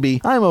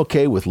 Maybe. I'm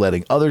okay with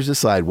letting others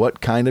decide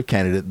what kind of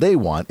candidate they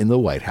want in the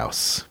White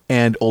House.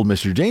 And old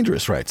Mr.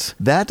 Dangerous writes,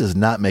 that does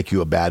not make you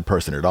a bad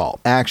person at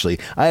all. Actually,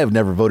 I have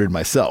never voted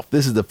myself.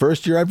 This is the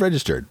first year I've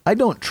registered. I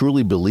don't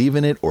truly believe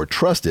in it or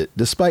trust it,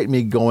 despite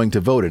me going to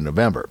vote in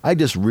November. I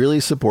just really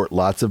support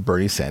lots of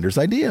Bernie Sanders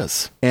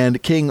ideas.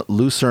 And King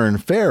Lucerne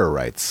Farrer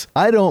writes,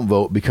 I don't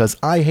vote because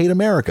I hate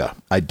America.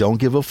 I don't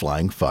give a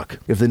flying fuck.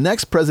 If the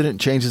next president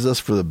changes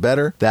us for the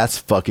better, that's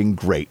fucking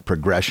great.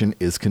 Progression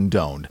is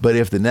condoned. But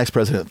if the next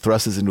president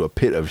thrusts us into a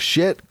pit of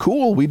shit,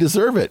 cool, we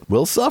deserve it.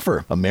 We'll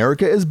suffer.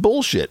 America is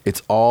bullshit.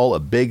 It's all a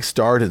big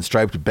starred and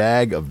striped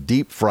bag of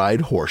deep-fried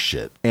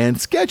horseshit. And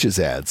Sketches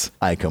adds,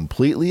 I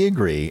completely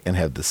agree and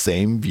have the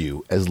same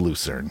view as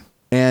Lucerne.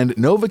 And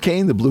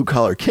Novocaine the Blue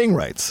Collar King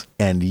writes,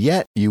 and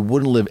yet you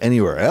wouldn't live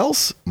anywhere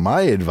else?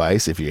 My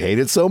advice, if you hate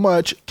it so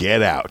much,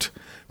 get out.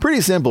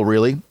 Pretty simple,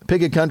 really.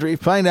 Pick a country,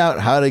 find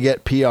out how to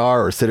get PR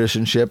or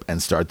citizenship,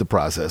 and start the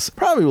process.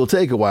 Probably will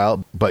take a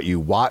while, but you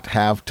won't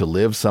have to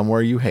live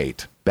somewhere you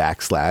hate.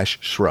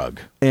 /shrug.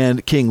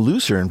 And King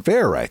Lucerne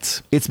Fair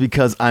writes, it's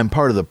because I'm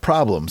part of the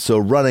problem, so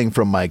running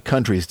from my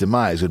country's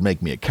demise would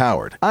make me a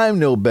coward. I'm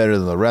no better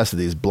than the rest of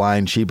these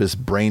blind,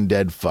 cheapest,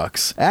 brain-dead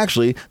fucks.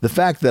 Actually, the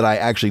fact that I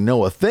actually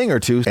know a thing or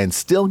two and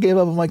still gave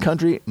up on my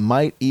country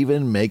might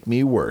even make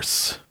me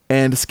worse.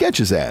 And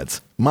Sketches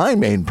adds, my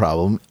main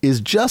problem is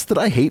just that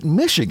I hate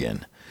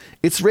Michigan.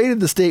 It's rated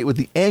the state with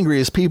the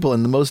angriest people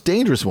and the most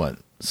dangerous one.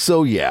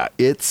 So yeah,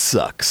 it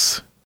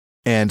sucks.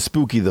 And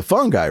Spooky the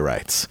Fungi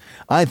writes,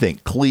 I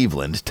think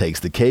Cleveland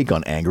takes the cake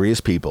on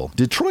angriest people.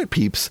 Detroit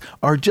peeps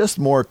are just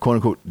more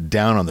quote-unquote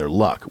down on their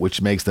luck,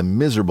 which makes them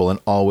miserable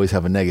and always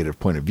have a negative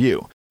point of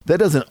view. That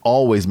doesn't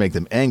always make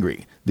them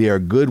angry. They are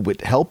good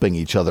with helping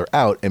each other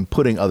out and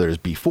putting others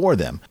before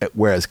them,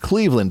 whereas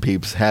Cleveland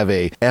peeps have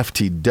a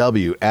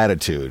FTW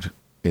attitude,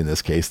 in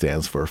this case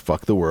stands for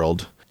fuck the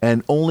world,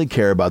 and only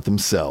care about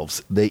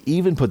themselves. They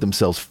even put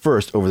themselves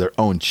first over their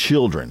own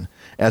children.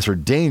 As for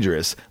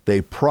dangerous,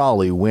 they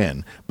probably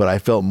win, but I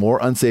felt more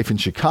unsafe in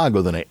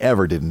Chicago than I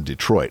ever did in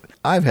Detroit.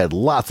 I've had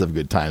lots of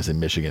good times in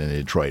Michigan and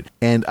Detroit,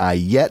 and I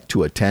yet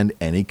to attend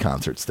any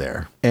concerts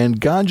there. And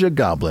Ganja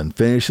Goblin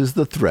finishes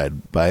the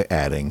thread by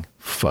adding,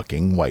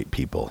 fucking white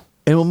people.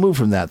 And we'll move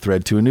from that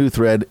thread to a new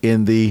thread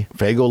in the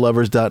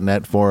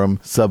FagoLovers.net forum,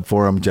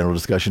 subforum, general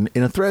discussion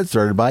in a thread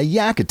started by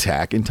Yak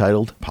Attack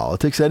entitled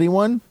Politics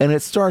Anyone? And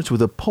it starts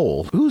with a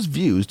poll. Whose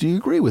views do you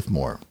agree with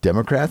more?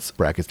 Democrats,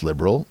 brackets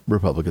liberal,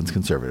 Republicans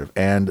conservative.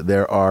 And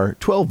there are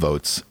 12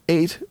 votes,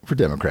 8 for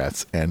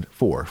Democrats and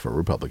 4 for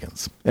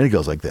Republicans. And it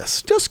goes like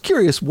this. Just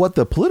curious what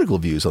the political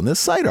views on this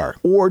site are.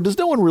 Or does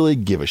no one really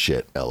give a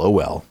shit?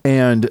 LOL.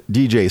 And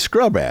DJ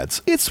Scrub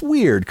adds, it's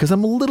weird because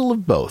I'm a little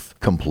of both.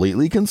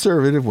 Completely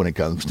conservative when it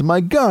comes to my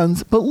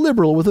guns, but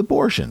liberal with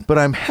abortion. But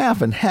I'm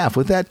half and half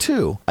with that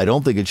too. I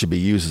don't think it should be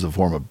used as a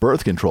form of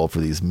birth control for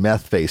these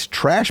meth-faced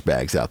trash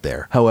bags out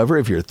there. However,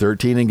 if you're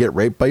 13 and get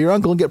raped by your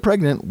uncle and get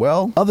pregnant,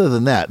 well, other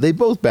than that, they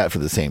both bat for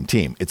the same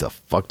team. It's a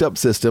fucked up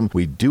system.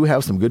 We do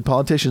have some good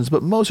politicians,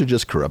 but most are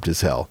just corrupt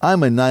as hell.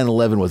 I'm a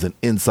 9/11 was an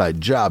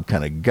inside job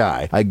kind of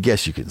guy, I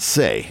guess you could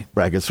say.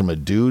 Brackets from a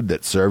dude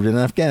that served in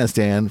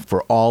Afghanistan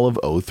for all of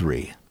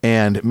 03.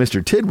 And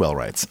Mr. Tidwell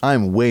writes,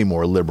 I'm way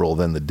more liberal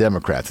than the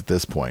Democrats at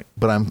this point,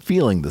 but I'm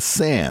feeling the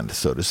sand,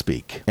 so to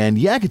speak. And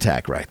Yak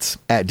Attack writes,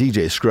 at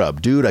DJ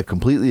Scrub, dude, I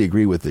completely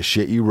agree with the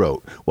shit you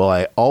wrote. While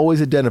I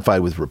always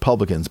identified with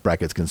Republicans,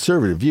 brackets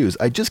conservative views,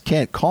 I just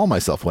can't call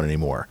myself one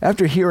anymore.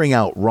 After hearing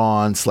out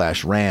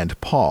Ron/Rand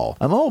Paul,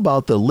 I'm all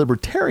about the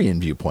libertarian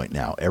viewpoint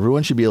now.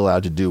 Everyone should be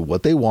allowed to do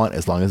what they want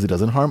as long as it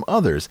doesn't harm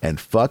others, and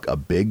fuck a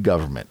big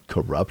government.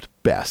 Corrupt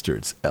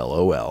bastards,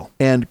 LOL.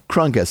 And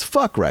Crunk as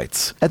Fuck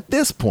writes, at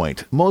this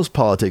point, most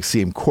politics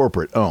seem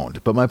corporate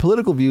owned, but my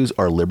political views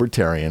are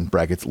libertarian,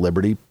 brackets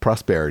liberty,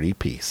 prosperity,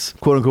 peace.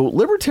 Quote unquote,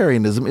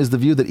 libertarianism is the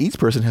view that each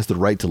person has the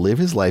right to live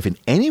his life in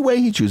any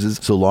way he chooses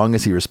so long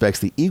as he respects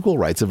the equal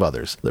rights of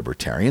others.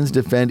 Libertarians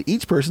defend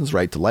each person's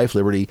right to life,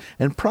 liberty,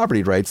 and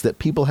property rights that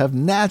people have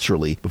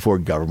naturally before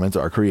governments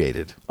are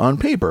created. On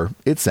paper,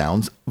 it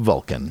sounds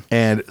Vulcan.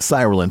 And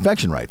Cyril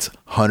Infection writes,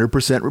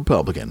 100%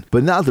 Republican,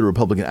 but not the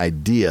Republican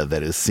idea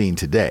that is seen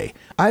today.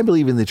 I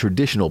believe in the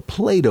traditional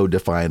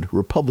Plato-defined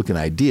Republican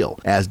ideal.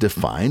 As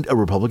defined, a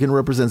Republican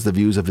represents the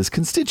views of his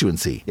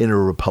constituency. In a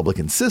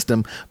Republican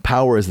system,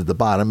 power is at the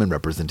bottom and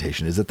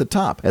representation is at the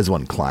top. As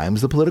one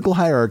climbs the political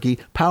hierarchy,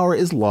 power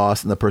is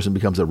lost and the person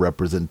becomes a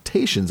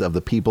representation of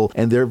the people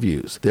and their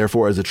views.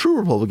 Therefore, as a true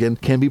Republican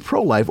can be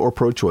pro-life or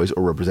pro-choice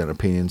or represent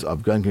opinions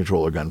of gun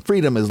control or gun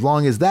freedom as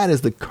long as that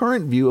is the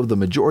current view of the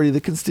majority of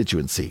the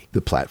constituency.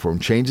 The platform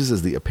changes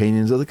as the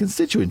opinions of the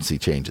constituency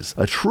changes.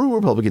 A true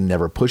Republican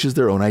never pushes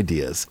their own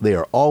ideas. They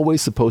are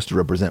always supposed to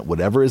represent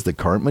whatever is the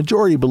current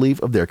majority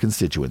belief of their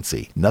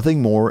constituency.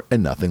 Nothing more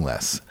and nothing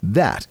less.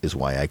 That is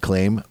why I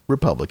claim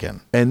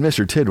Republican. And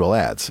Mr. Tidwell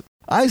adds,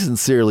 I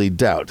sincerely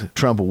doubt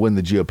Trump will win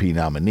the GOP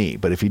nominee,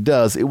 but if he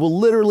does, it will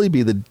literally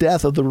be the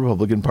death of the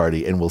Republican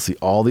Party and we'll see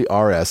all the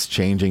RS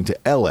changing to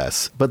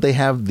LS, but they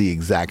have the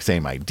exact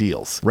same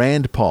ideals.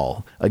 Rand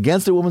Paul,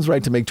 against a woman's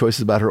right to make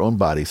choices about her own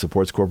body,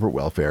 supports corporate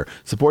welfare,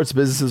 supports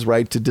businesses'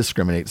 right to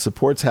discriminate,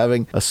 supports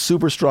having a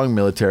super strong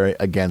military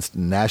against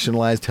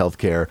nationalized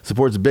healthcare,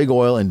 supports big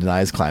oil and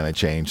denies climate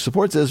change,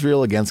 supports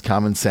Israel against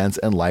common sense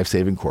and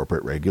life-saving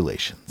corporate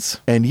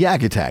regulations. And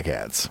Yak Attack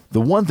adds,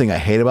 the one thing I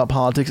hate about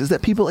politics is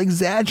that people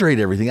exaggerate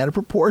everything out of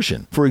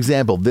proportion. For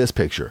example, this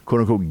picture,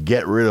 quote unquote,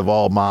 get rid of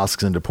all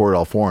mosques and deport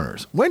all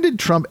foreigners. When did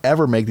Trump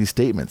ever make these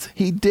statements?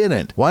 He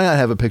didn't. Why not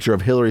have a picture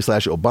of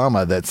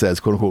Hillary/Obama that says,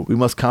 quote unquote, we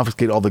must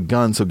confiscate all the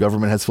guns so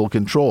government has full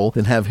control,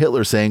 then have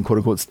Hitler saying, quote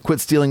unquote, quit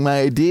stealing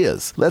my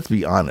ideas? Let's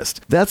be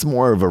honest. That's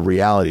more of a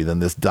reality than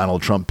this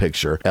Donald Trump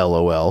picture,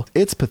 LOL.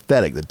 It's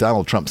pathetic that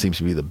Donald Trump seems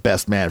to be the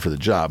best man for the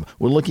job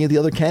when looking at the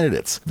other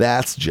candidates.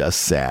 That's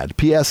just sad.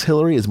 P.S.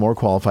 Hillary is more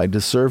qualified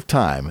to serve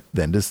time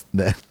than to...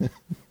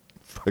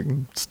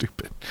 fucking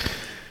stupid,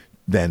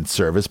 than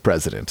serve as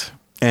president.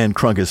 And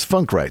Crunkus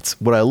Funk writes,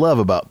 what I love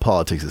about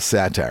politics is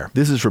satire.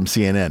 This is from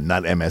CNN,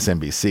 not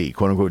MSNBC.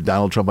 Quote unquote,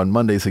 Donald Trump on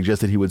Monday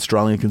suggested he would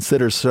strongly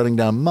consider shutting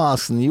down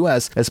mosques in the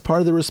U.S. as part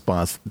of the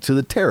response to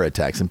the terror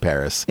attacks in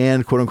Paris.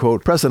 And quote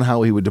unquote, press on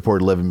how he would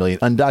deport 11 million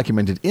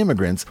undocumented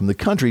immigrants from the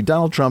country.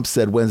 Donald Trump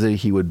said Wednesday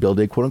he would build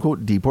a quote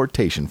unquote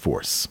deportation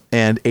force.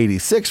 And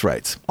 86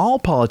 writes, all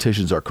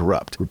politicians are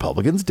corrupt.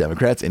 Republicans,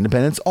 Democrats,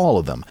 Independents, all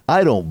of them.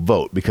 I don't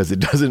vote because it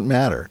doesn't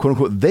matter. Quote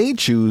unquote, they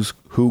choose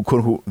who, quote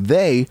unquote,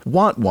 they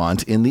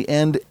want in the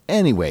end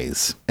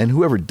anyways. And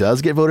whoever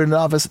does get voted into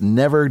office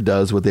never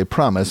does what they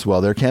promise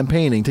while they're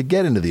campaigning to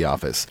get into the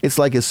office. It's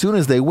like as soon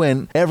as they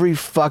win, every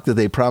fuck that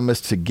they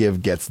promised to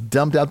give gets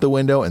dumped out the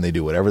window and they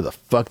do whatever the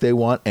fuck they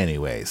want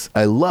anyways.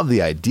 I love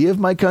the idea of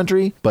my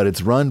country, but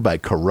it's run by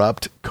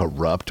corrupt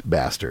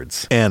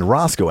bastards. And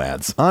Roscoe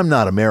adds, I'm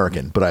not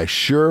American, but I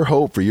sure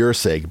hope for your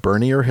sake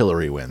Bernie or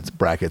Hillary wins,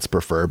 brackets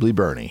preferably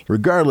Bernie.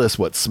 Regardless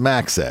what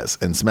Smack says,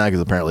 and Smack is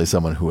apparently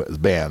someone who is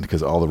banned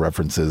because all the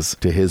references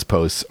to his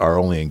posts are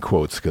only in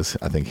quotes because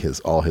I think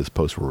all his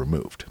posts were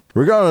removed.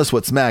 Regardless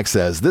what Smack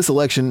says, this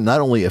election not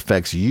only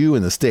affects you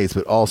in the States,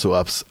 but also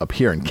up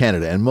here in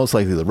Canada and most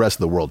likely the rest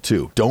of the world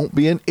too. Don't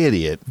be an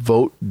idiot.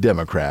 Vote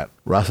Democrat.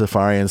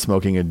 Rastafarian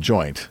smoking a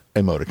joint.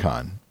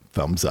 Emoticon.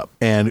 Thumbs up.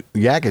 And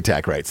Yak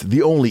Attack writes,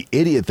 the only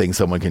idiot thing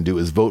someone can do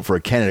is vote for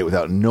a candidate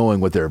without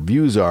knowing what their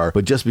views are,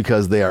 but just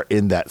because they are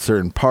in that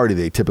certain party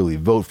they typically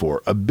vote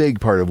for. A big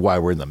part of why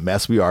we're in the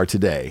mess we are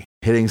today.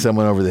 Hitting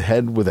someone over the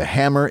head with a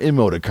hammer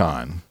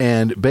emoticon.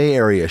 And Bay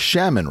Area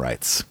Shaman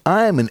writes,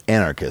 I'm an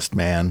anarchist,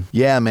 man.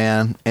 Yeah,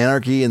 man.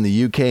 Anarchy in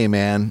the UK,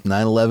 man.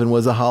 9/11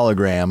 was a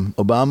hologram.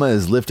 Obama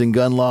is lifting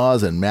gun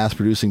laws and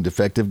mass-producing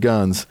defective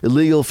guns.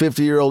 Illegal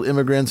 50-year-old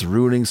immigrants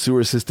ruining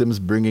sewer systems,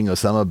 bringing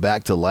Osama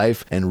back to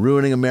life, and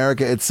ruining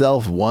America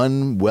itself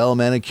one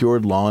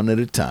well-manicured lawn at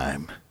a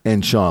time.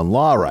 And Sean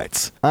Law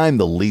writes, I'm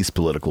the least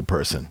political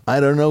person. I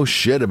don't know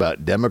shit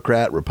about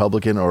Democrat,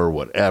 Republican, or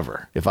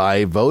whatever. If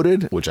I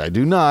voted, which I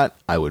do not,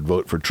 I would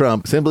vote for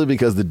Trump simply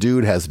because the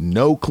dude has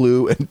no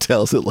clue and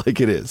tells it like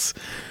it is.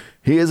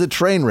 He is a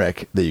train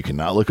wreck that you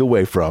cannot look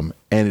away from,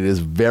 and it is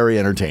very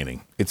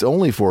entertaining. It's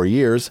only 4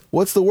 years.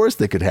 What's the worst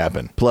that could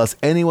happen? Plus,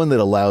 anyone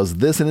that allows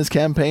this in his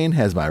campaign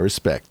has my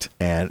respect.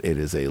 And it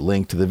is a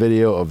link to the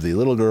video of the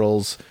little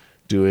girls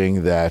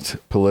doing that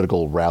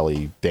political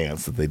rally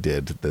dance that they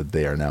did, that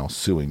they are now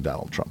suing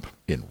Donald Trump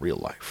in real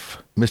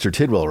life. Mr.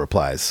 Tidwell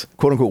replies,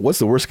 quote unquote, what's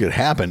the worst that could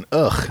happen?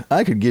 Ugh,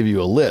 I could give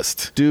you a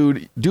list.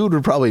 Dude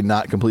would probably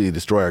not completely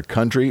destroy our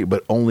country,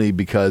 but only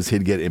because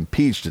he'd get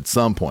impeached at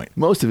some point.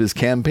 Most of his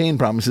campaign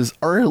promises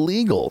are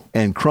illegal.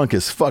 And Crunk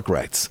as fuck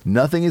writes,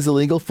 nothing is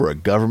illegal for a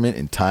government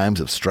in times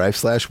of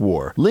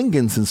strife/war.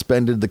 Lincoln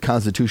suspended the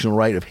constitutional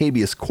right of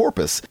habeas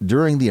corpus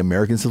during the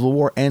American Civil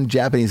War, and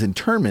Japanese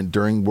internment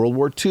during World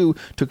War II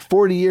took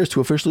 40 years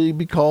to officially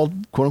be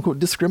called quote unquote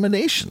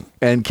discrimination.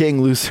 And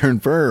King Lucerne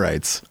Fur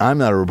writes, I'm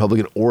not a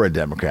Republican or a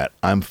Democrat.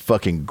 I'm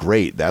fucking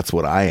great. That's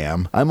what I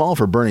am. I'm all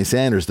for Bernie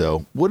Sanders,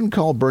 though. Wouldn't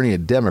call Bernie a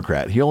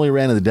Democrat. He only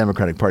ran in the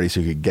Democratic Party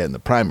so he could get in the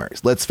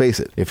primaries. Let's face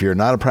it. If you're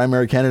not a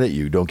primary candidate,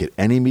 you don't get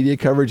any media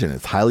coverage, and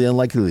it's highly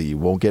unlikely that you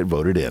won't get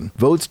voted in.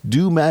 Votes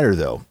do matter,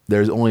 though.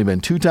 There's only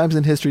been 2 times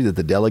in history that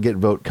the delegate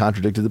vote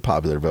contradicted the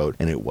popular vote,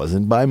 and it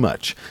wasn't by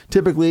much.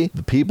 Typically,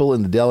 the people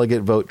in the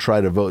delegate vote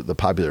try to vote the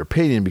popular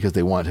opinion because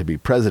they want to be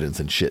presidents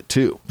and shit,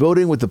 too.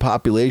 Voting with the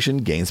population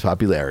gains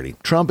popularity.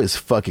 Trump is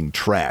fucking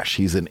trash.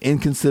 He's an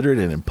inconsiderate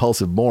and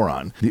impulsive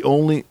moron. The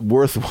only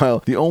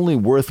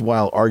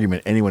worthwhile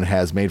argument anyone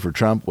has made for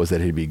Trump was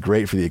that he'd be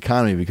great for the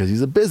economy because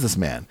he's a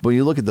businessman. But when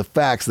you look at the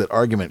facts, that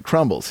argument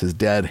crumbles. His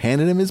dad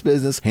handed him his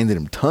business, handed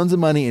him tons of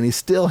money, and he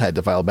still had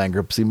to file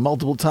bankruptcy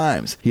multiple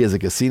times. He has a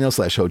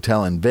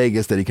casino/hotel in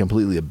Vegas that he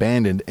completely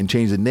abandoned and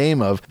changed the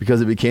name of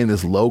because it became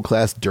this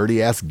low-class,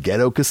 dirty-ass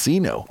ghetto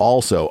casino.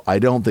 Also, I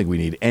don't think we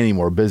need any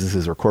more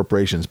businesses or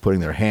corporations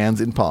putting their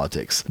hands in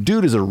politics.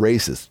 Dude is a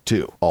racist,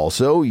 too.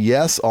 Also,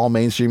 yes, all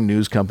mainstream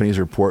news companies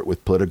report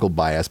with political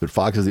bias, but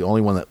Fox is the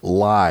only one that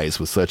lies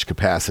with such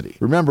capacity.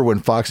 Remember when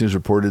Fox News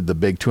reported the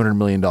big $200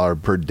 million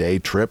per day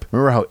trip?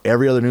 Remember how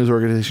every other news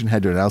organization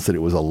had to announce that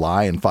it was a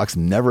lie and Fox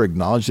never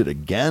acknowledged it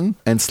again?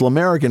 And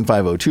Slamerican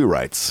 502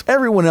 writes,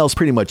 everyone else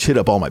pretty much hit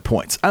up all my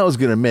points I was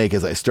going to make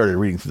as I started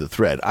reading through the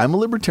thread. I'm a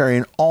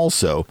libertarian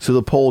also, so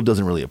the poll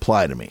doesn't really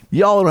apply to me.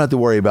 Y'all don't have to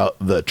worry about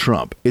the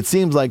Trump. It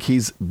seems like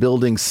he's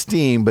building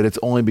steam, but it's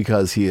only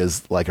because he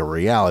is like a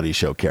reality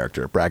show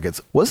character.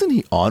 Brackets, wasn't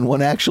he on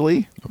one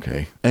actually?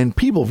 Okay. And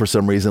people for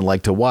some reason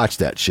like to watch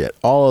that shit.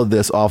 All of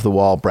this off the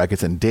wall,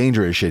 brackets, and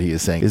dangerous shit he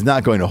is saying is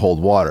not going to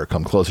hold water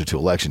come closer to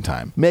election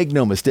time. Make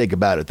no mistake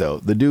about it though,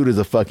 the dude is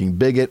a fucking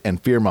bigot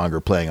and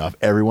fearmonger playing off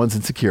everyone's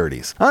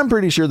insecurities. I'm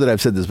pretty sure that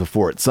I've said this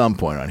before at some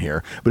point on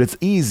here, but it's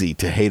easy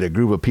to hate a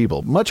group of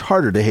people, much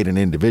harder to hate an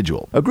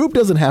individual. A group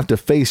doesn't have to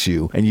face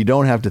you, and you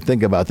don't have to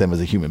think about them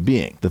as a human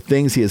being. The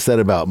things he has said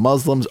about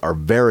Muslims are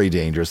very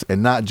dangerous,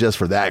 and not just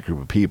for that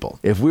group of people.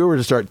 If we were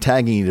to start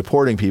tagging and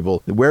deporting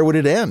people, where would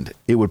it end?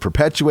 It would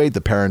perpetuate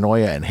the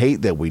paranoia and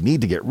hate that we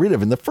need to get rid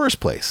of in the first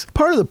place.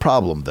 Part of the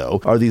problem,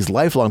 though, are these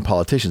lifelong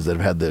politicians that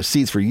have had their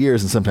seats for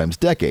years and sometimes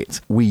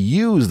decades. We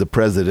use the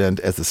president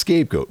as the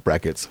scapegoat,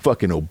 brackets,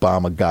 fucking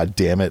Obama,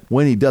 goddammit,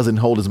 when he doesn't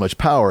hold as much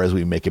power as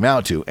we make him out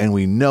out to, and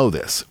we know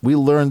this. We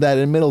learned that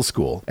in middle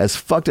school. As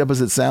fucked up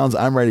as it sounds,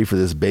 I'm ready for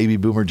this baby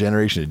boomer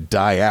generation to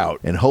die out,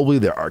 and hopefully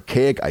their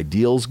archaic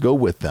ideals go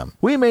with them.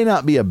 We may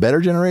not be a better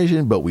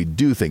generation, but we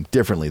do think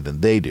differently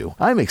than they do.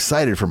 I'm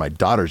excited for my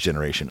daughter's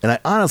generation, and I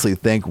honestly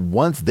think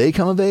once they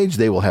come of age,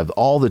 they will have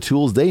all the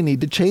tools they need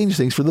to change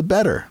things for the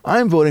better.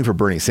 I'm voting for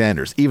Bernie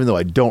Sanders, even though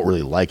I don't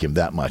really like him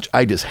that much.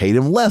 I just hate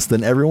him less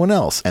than everyone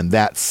else, and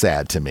that's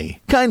sad to me.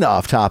 Kinda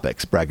off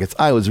topics, brackets,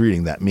 I was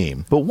reading that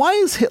meme. But why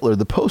is Hitler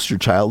the poster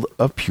child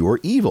of pure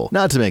evil?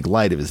 Not to make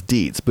light of his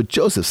deeds, but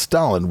Joseph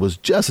Stalin was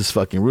just as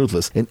fucking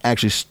ruthless and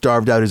actually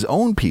starved out his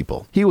own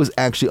people. He was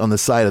actually on the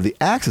side of the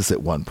Axis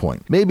at one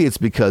point. Maybe it's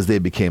because they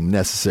became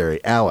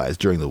necessary allies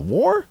during the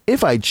war?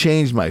 If I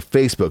changed my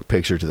Facebook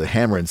picture to the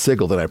hammer and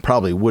sickle, then I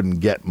probably wouldn't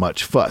get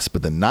much fuss,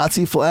 but the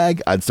Nazi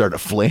flag, I'd start a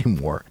flame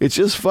war. It's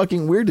just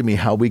fucking weird to me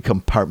how we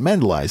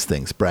compartmentalize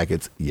things,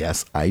 brackets,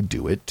 yes, I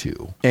do it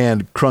too.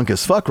 And Crunk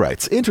as Fuck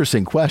writes,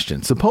 interesting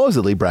question.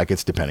 Supposedly,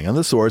 brackets, depending on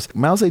the source,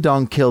 Mao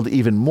Zedong killed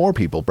even more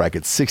people,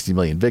 brackets, 60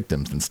 million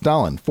victims, than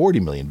Stalin, 40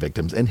 million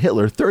victims, and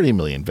Hitler, 30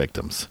 million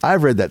victims.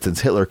 I've read that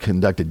since Hitler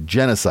conducted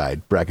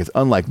genocide, brackets,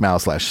 unlike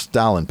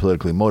Mao/Stalin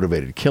politically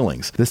motivated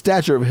killings, the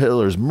stature of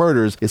Hitler's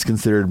murders is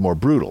considered more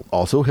brutal.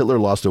 Also, Hitler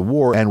lost a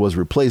war and was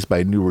replaced by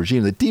a new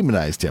regime that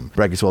demonized him,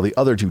 brackets, while the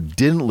other two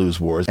didn't lose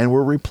wars and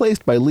were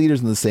replaced by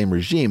leaders in the same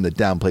regime that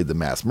downplayed the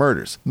mass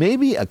murders.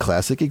 Maybe a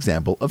classic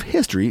example of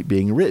history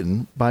being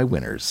written by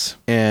winners.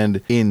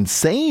 And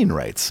Insane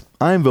writes,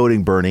 I'm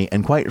voting Bernie,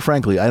 and quite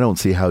frankly, I don't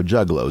see how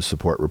juggalos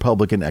support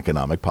Republican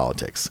economic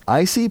politics.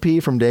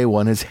 ICP from day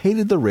one has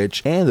hated the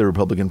rich, and the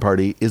Republican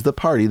Party is the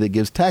party that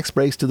gives tax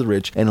breaks to the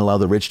rich and allow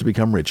the rich to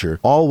become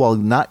richer, all while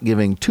not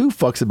giving two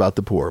fucks about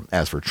the poor.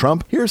 As for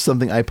Trump, here's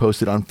something I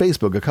posted on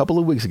Facebook a couple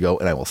of weeks ago,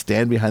 and I will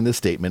stand behind this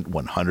statement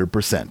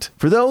 100%.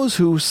 For those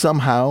who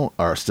somehow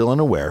are still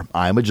unaware,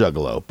 I'm a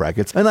juggalo,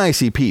 brackets, an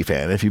ICP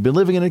fan if you've been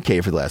living in a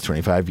cave for the last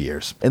 25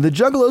 years. And the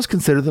juggalos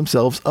consider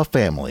themselves a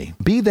family.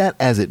 Be that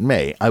as it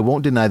may, I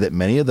won't deny that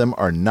many of them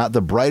are not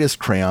the brightest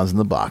crayons in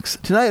the box.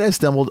 Tonight I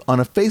stumbled on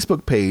a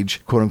Facebook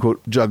page,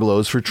 quote-unquote,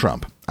 Juggalos for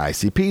Trump.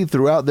 ICP,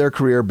 throughout their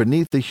career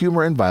beneath the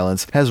humor and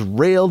violence, has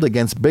railed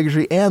against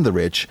bigotry and the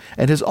rich,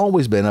 and has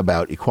always been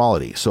about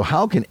equality. So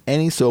how can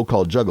any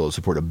so-called juggalo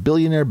support a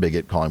billionaire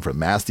bigot calling for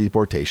mass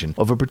deportation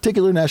of a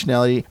particular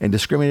nationality and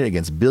discriminate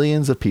against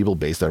billions of people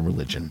based on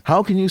religion?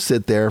 How can you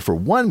sit there for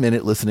 1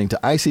 minute listening to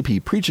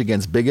ICP preach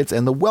against bigots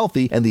and the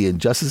wealthy and the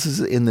injustices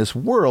in this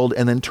world,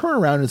 and then turn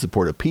around and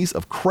support a piece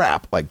of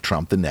crap like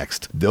Trump the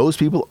next? Those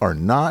people are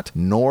not,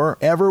 nor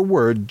ever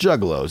were,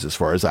 juggalos as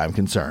far as I'm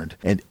concerned.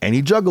 And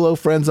any juggalo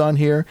friends on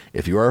here,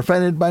 if you are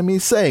offended by me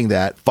saying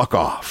that, fuck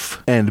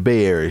off. And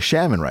Bay Area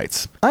Shaman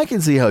writes, I can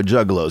see how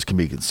juggalos can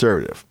be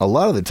conservative. A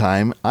lot of the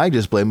time, I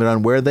just blame it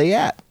on where they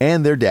at.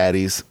 And their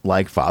daddies,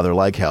 like father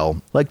like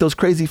hell, like those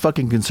crazy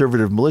fucking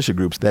conservative militia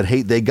groups that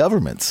hate they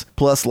governments.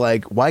 Plus,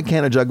 like, why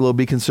can't a juggalo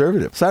be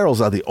conservative?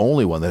 Cyril's not the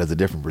only one that has a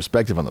different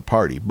perspective on the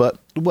party, but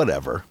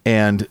whatever.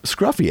 And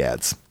Scruffy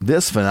adds,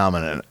 this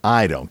phenomenon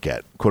I don't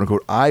get. Quote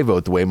unquote, I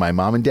vote the way my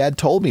mom and dad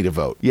told me to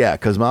vote. Yeah,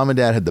 because mom and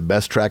dad had the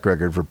best track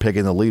record for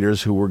picking the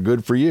leaders who were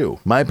good for you.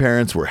 My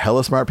parents were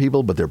hella smart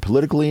people, but their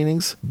political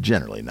leanings,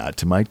 generally not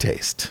to my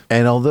taste.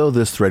 And although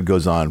this thread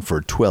goes on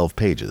for 12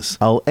 pages,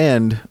 I'll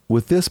end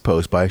with this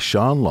post by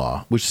Sean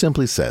Law, which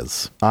simply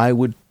says, I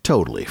would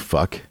totally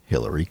fuck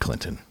Hillary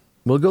Clinton.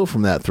 We'll go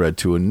from that thread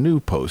to a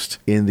new post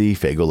in the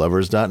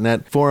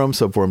fagolovers.net forum,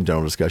 subforum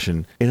general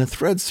discussion, in a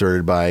thread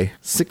started by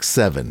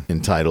 6-7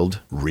 entitled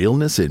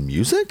Realness in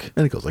Music?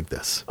 And it goes like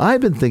this. I've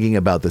been thinking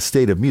about the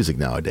state of music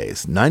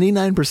nowadays.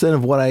 99%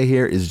 of what I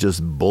hear is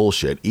just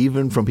bullshit,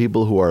 even from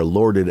people who are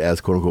lauded as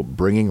quote-unquote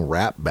bringing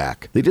rap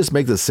back. They just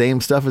make the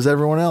same stuff as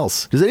everyone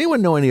else. Does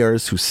anyone know any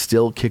artists who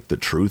still kick the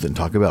truth and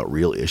talk about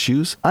real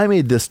issues? I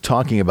made this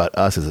talking about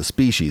us as a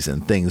species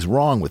and things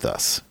wrong with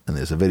us. And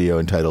there's a video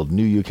entitled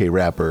New UK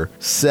Rapper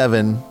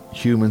 7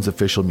 Humans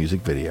Official Music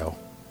Video.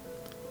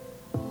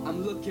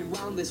 I'm looking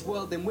round this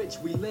world in which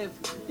we live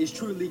is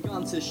truly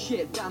gone to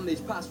shit.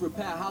 Damage past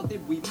repair, how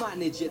did we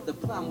manage it? The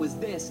plan was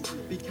this: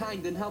 be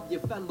kind and help your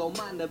fellow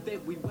man a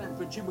bit. We went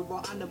for human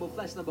raw animal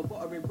flesh, never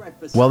butter and bread.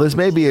 While this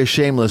may be a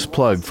shameless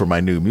plug for my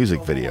new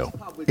music video,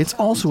 it's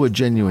also a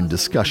genuine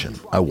discussion.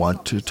 I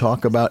want to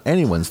talk about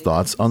anyone's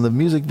thoughts on the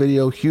music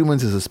video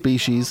Humans as a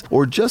Species,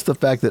 or just the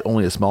fact that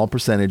only a small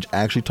percentage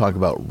actually talk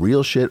about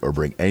real shit or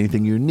bring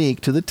anything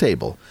unique to the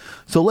table.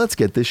 So let's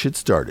get this shit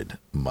started.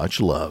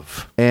 Much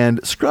love.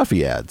 And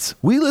Scruffy adds,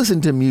 we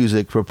listen to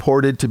music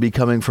purported to be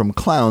coming from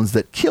clowns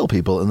that kill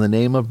people in the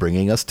name of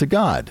bringing us to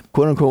God.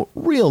 Quote unquote,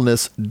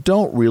 realness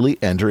don't really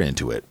enter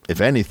into it.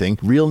 If anything,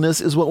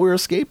 realness is what we're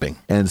escaping.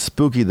 And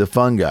Spooky the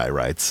Fun Guy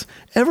writes,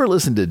 ever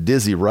listen to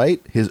Dizzy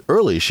Wright? His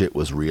early shit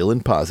was real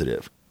and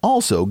positive.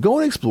 Also, go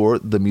and explore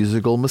the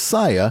musical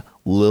Messiah,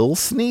 Lil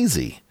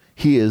Sneezy.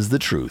 He is the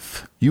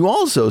truth. You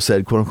also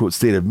said quote-unquote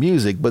state of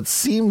music, but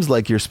seems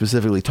like you're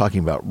specifically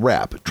talking about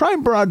rap. Try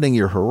broadening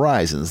your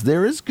horizons.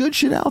 There is good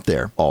shit out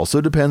there.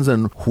 Also depends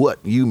on what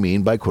you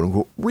mean by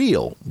quote-unquote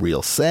real.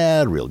 Real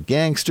sad, real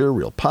gangster,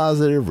 real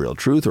positive, real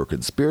truth or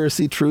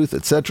conspiracy truth,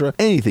 etc.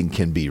 Anything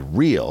can be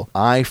real.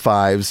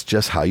 I5's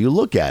just how you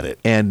look at it.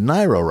 And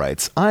Nairo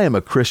writes, I am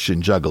a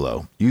Christian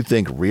juggalo. You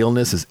think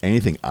realness is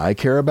anything I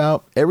care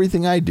about?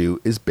 Everything I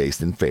do is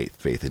based in faith.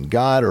 Faith in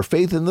God or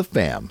faith in the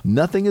fam.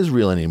 Nothing is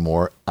real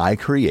anymore. I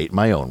create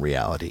my own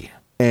reality.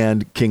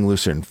 And King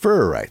Lucerne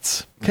Fur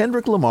writes,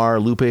 Kendrick Lamar,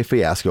 Lupe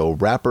Fiasco,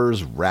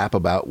 rappers rap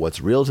about what's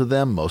real to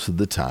them most of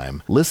the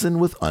time. Listen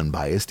with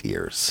unbiased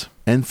ears.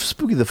 And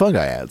Spooky the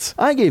Fungi adds,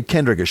 I gave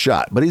Kendrick a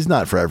shot, but he's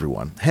not for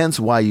everyone. Hence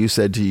why you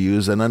said to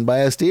use an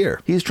unbiased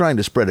ear. He's trying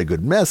to spread a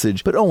good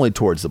message, but only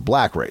towards the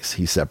black race.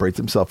 He separates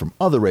himself from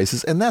other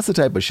races, and that's the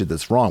type of shit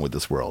that's wrong with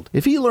this world.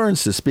 If he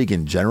learns to speak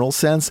in general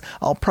sense,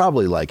 I'll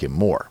probably like him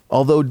more.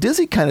 Although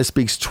Dizzy kind of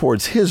speaks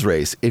towards his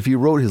race, if he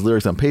wrote his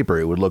lyrics on paper,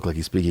 it would look like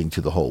he's speaking to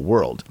the whole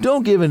world.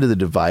 Don't give in to the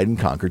divide and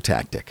conquer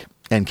tactic.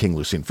 And King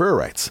Lucerne Fur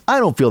writes, I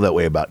don't feel that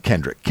way about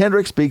Kendrick.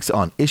 Kendrick speaks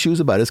on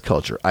issues about his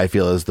culture. I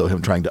feel as though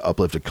him trying to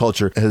uplift a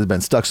culture that has been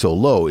stuck so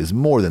low is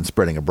more than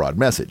spreading a broad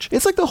message.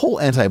 It's like the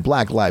whole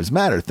anti-Black Lives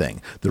Matter thing.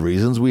 The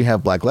reasons we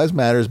have Black Lives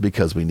Matter is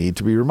because we need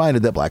to be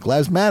reminded that Black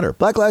Lives Matter.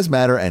 Black Lives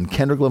Matter and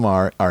Kendrick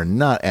Lamar are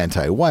not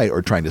anti-white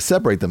or trying to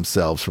separate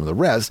themselves from the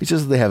rest. It's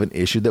just that they have an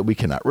issue that we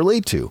cannot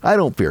relate to. I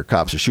don't fear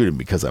cops are shooting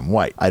because I'm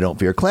white. I don't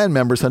fear Klan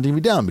members hunting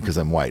me down because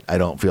I'm white. I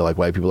don't feel like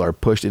white people are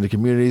pushed into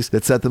communities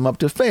that set them up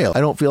to fail.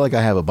 I don't feel like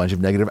I have a bunch of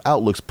negative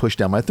outlooks pushed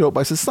down my throat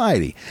by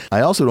society.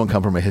 I also don't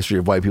come from a history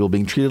of white people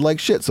being treated like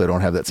shit, so I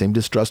don't have that same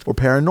distrust or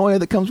paranoia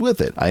that comes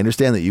with it. I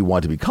understand that you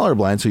want to be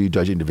colorblind, so you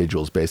judge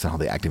individuals based on how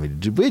they act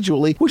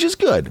individually, which is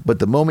good. But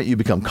the moment you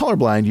become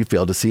colorblind, you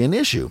fail to see an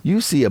issue.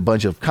 You see a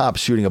bunch of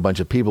cops shooting a bunch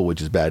of people,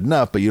 which is bad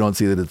enough, but you don't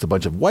see that it's a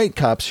bunch of white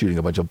cops shooting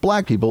a bunch of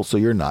black people, so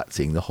you're not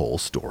seeing the whole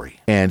story.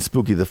 And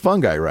Spooky the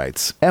Fungi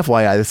writes,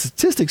 FYI, the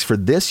statistics for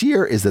this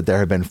year is that there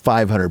have been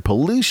 500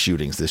 police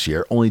shootings this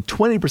year. Only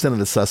 20% of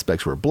the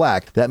suspects were black.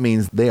 That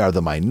means they are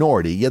the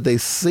minority, yet they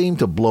seem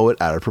to blow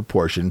it out of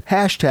proportion.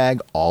 Hashtag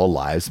all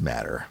lives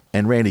matter.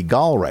 And Randy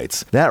Gall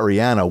writes, that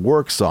Rihanna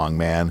Work song,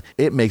 man,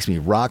 it makes me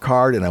rock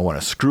hard and I want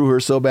to screw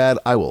her so bad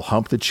I will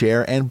hump the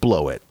chair and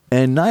blow it.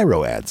 And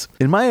Nairo adds,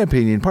 in my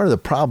opinion, part of the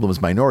problems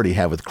minority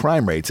have with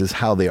crime rates is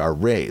how they are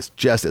raised,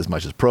 just as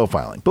much as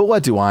profiling. But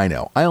what do I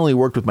know? I only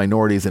worked with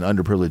minorities and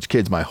underprivileged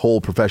kids my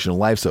whole professional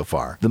life so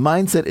far. The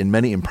mindset in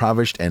many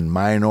impoverished and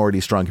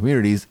minority-strong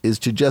communities is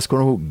to just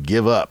quote-unquote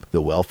give up.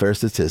 The welfare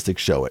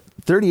statistics show it.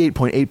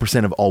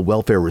 38.8% of all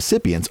welfare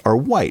recipients are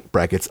white,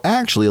 brackets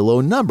actually a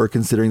low number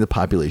considering the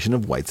population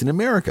of whites in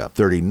America.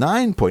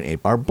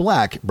 39.8% are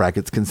black,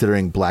 brackets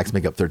considering blacks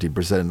make up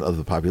 13% of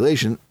the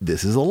population.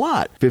 This is a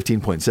lot.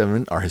 15.7%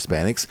 are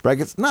Hispanics,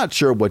 brackets not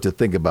sure what to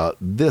think about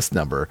this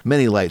number.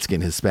 Many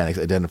light-skinned Hispanics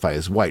identify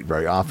as white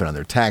very often on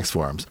their tax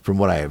forms. From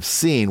what I have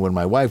seen when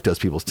my wife does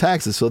people's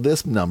taxes, so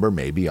this number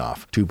may be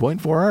off.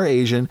 2.4% are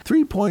Asian,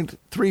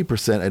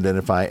 3.3%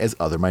 identify as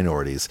other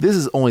minorities. This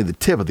is only the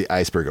tip of the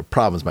iceberg of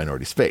problems minorities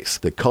face.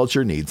 The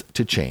culture needs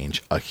to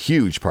change. A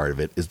huge part of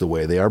it is the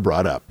way they are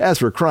brought up. As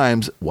for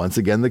crimes, once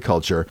again the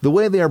culture, the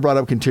way they are brought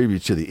up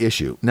contributes to the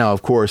issue. Now,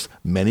 of course,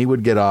 many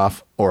would get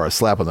off or a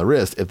slap on the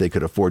wrist if they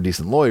could afford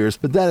decent lawyers,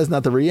 but that is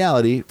not the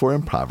reality for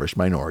impoverished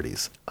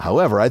minorities.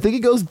 However, I think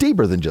it goes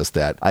deeper than just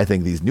that. I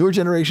think these newer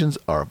generations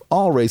of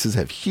all races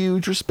have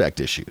huge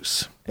respect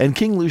issues. And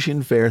King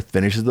Lucerne Fur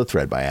finishes the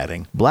thread by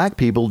adding, black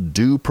people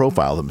do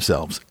profile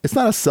themselves. It's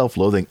not a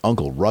self-loathing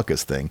Uncle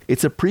Ruckus thing.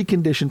 It's a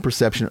preconditioned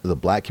perception of the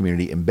black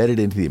community embedded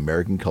into the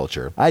American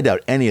culture. I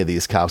doubt any of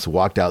these cops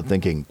walked out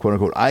thinking, quote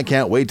unquote, I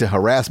can't wait to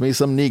harass me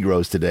some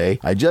Negroes today.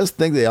 I just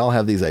think they all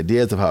have these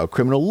ideas of how a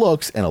criminal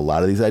looks, and a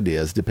lot of these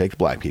ideas depict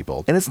black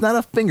people. And it's not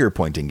a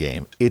finger-pointing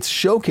game. It's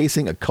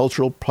showcasing a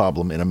cultural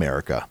problem in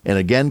America. And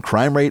again,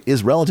 crime rate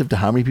is relative to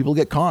how many people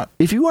get caught.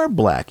 If you are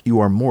black, you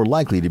are more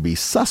likely to be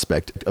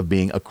suspect of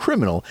being a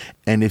criminal,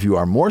 and if you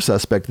are more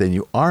suspect, then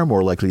you are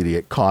more likely to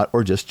get caught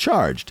or just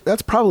charged.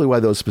 That's probably why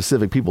those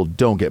specific people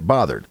don't get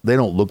bothered. They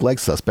don't look like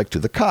suspect to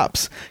the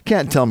cops.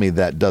 Can't tell me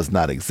that does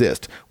not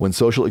exist when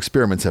social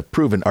experiments have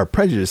proven our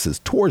prejudices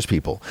towards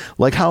people,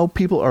 like how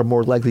people are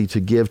more likely to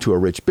give to a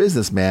rich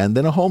businessman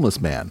than a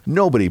homeless man.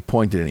 Nobody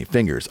pointed any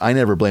fingers. I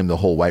never blamed the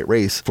whole white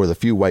race for the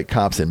few white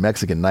cops in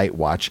Mexican Night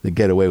Watch that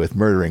get away with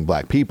murdering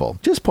black people.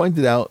 Just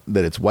pointed out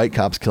that it's white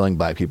cops killing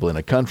black people in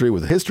a country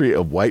with a history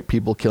of white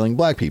people killing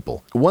black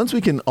people. Once we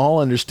can all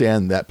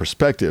understand that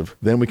perspective,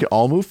 then we can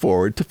all move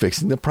forward to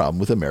fixing the problem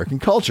with American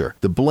culture.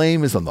 The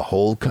blame is on the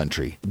whole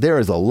country. There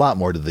is a lot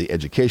more to the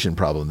education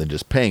problem than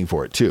just paying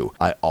for it too.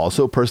 I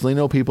also personally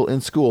know people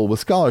in school with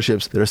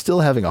scholarships that are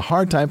still having a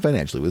hard time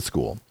financially with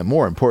school. And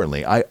more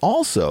importantly, I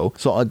also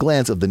saw a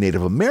glance of the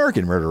Native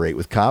American murder rate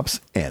with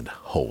cops, and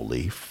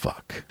holy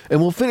fuck.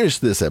 And we'll finish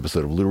this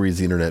episode of Lou Reads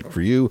the Internet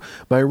for you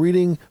by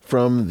reading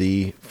from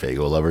the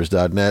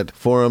FagoLovers.net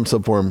forum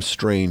subforum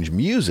Strange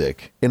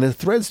Music in a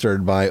thread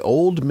started by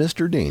Old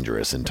Mr.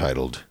 Dangerous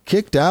entitled,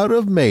 Kicked Out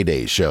of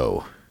Mayday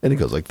Show. And it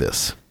goes like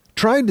this.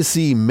 Tried to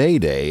see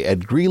Mayday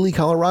at Greeley,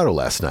 Colorado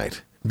last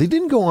night. They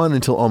didn't go on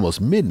until almost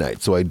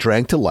midnight, so I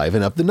drank to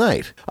liven up the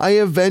night. I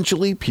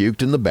eventually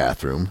puked in the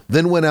bathroom,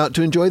 then went out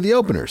to enjoy the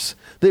openers.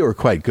 They were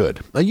quite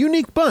good. A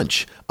unique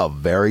bunch. A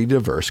very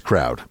diverse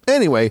crowd.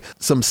 Anyway,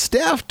 some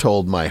staff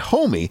told my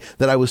homie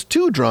that I was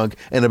too drunk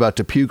and about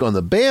to puke on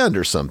the band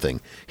or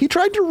something. He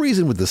tried to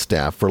reason with the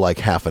staff for like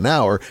half an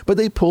hour, but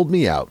they pulled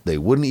me out. They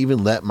wouldn't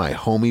even let my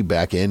homie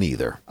back in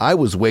either. I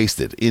was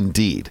wasted,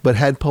 indeed, but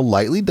had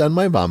politely done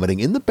my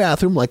vomiting in the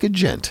bathroom like a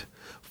gent.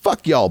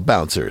 Fuck y'all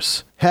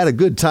bouncers. Had a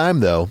good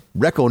time though.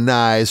 Recco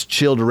Nyes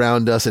chilled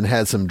around us and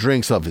had some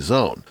drinks of his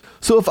own.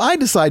 So if I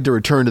decide to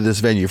return to this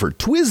venue for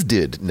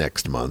Twisted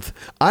next month,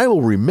 I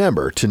will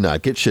remember to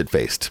not get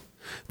shit-faced.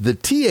 The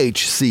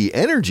THC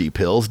energy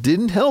pills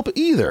didn't help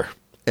either.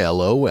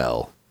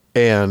 LOL.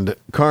 And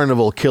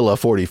Carnival Killa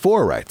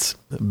 44 writes,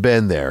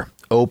 been there.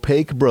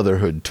 Opaque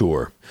Brotherhood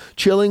tour.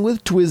 Chilling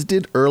with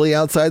Twisted early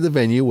outside the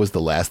venue was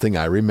the last thing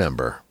I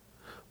remember.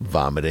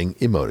 Vomiting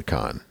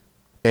emoticon.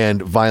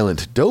 And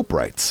Violent Dope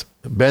writes,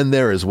 been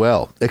there as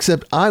well,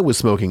 except I was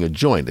smoking a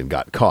joint and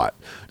got caught.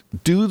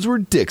 Dudes were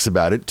dicks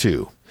about it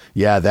too.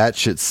 Yeah, that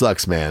shit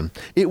sucks, man.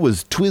 It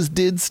was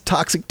Twisded's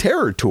Toxic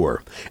Terror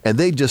tour, and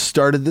they just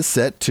started the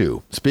set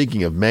too.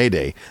 Speaking of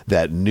Mayday,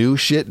 that new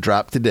shit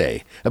dropped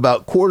today.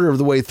 About quarter of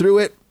the way through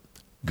it,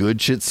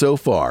 good shit so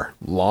far.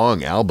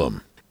 Long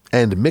album.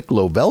 And Mick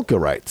Lovelka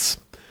writes,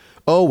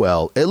 oh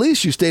well, at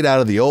least you stayed out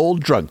of the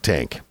old drunk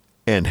tank.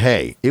 And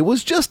hey, it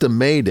was just a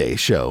Mayday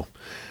show.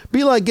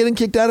 Be like getting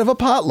kicked out of a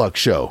potluck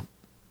show.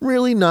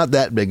 Really not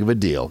that big of a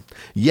deal.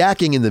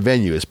 Yakking in the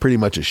venue is pretty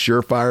much a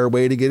surefire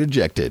way to get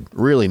ejected.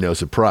 Really no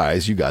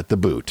surprise you got the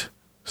boot.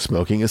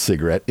 Smoking a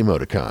cigarette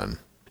emoticon.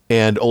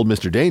 And Old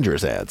Mr.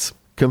 Dangerous adds,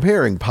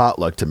 comparing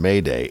potluck to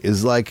Mayday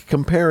is like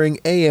comparing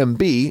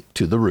AMB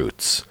to the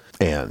Roots.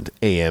 And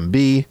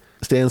AMB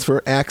stands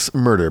for Axe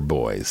Murder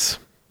Boys,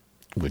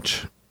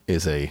 which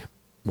is a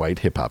white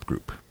hip-hop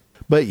group.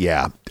 But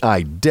yeah,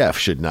 I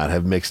should not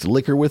have mixed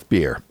liquor with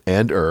beer,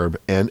 and herb,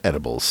 and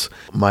edibles.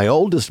 My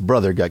oldest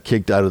brother got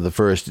kicked out of the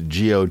first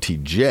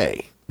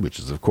GOTJ, which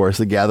is of course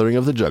the gathering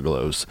of the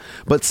Juggalos,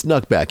 but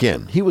snuck back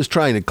in. He was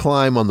trying to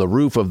climb on the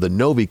roof of the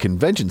Novi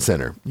Convention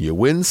Center. You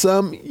win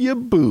some, you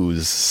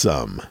booze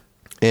some.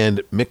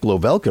 And Mick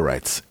Lovelka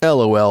writes,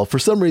 LOL, for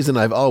some reason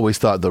I've always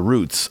thought the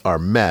Roots are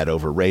mad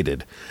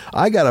overrated.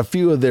 I got a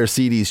few of their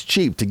CDs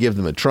cheap to give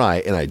them a try,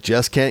 and I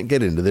just can't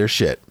get into their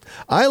shit.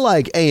 I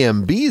like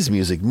AMB's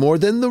music more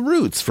than the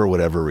Roots for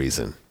whatever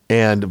reason.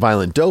 And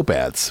Violent Dope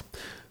adds,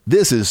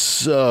 this is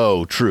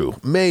so true.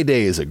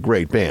 Mayday is a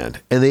great band,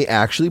 and they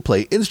actually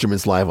play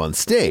instruments live on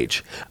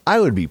stage.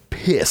 I would be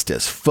pissed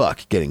as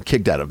fuck getting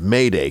kicked out of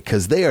Mayday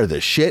because they are the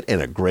shit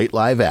and a great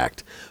live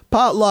act.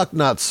 Potluck,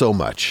 not so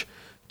much.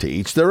 To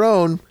each their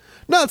own.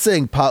 Not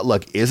saying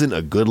Potluck isn't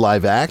a good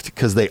live act,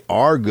 because they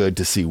are good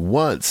to see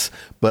once,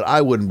 but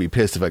I wouldn't be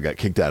pissed if I got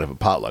kicked out of a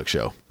Potluck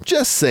show.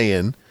 Just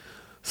saying.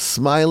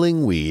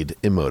 Smiling weed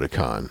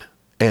emoticon.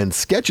 And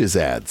Sketches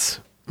adds,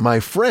 my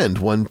friend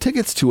won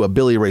tickets to a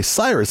Billy Ray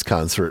Cyrus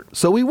concert,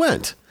 so we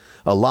went.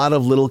 A lot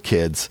of little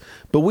kids,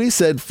 but we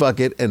said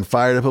fuck it and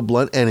fired up a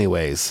blunt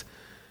anyways.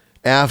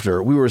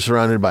 After, we were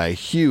surrounded by a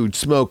huge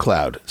smoke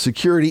cloud.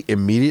 Security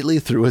immediately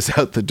threw us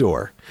out the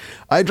door.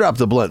 I dropped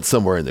the blunt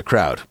somewhere in the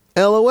crowd.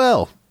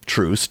 LOL.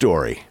 True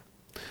story.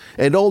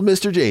 And Old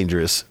Mr.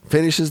 Dangerous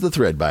finishes the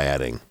thread by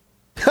adding,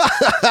 ha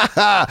ha ha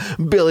ha,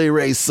 Billy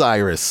Ray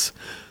Cyrus.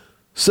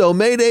 So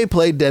Mayday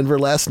played Denver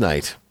last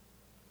night.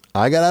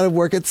 I got out of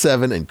work at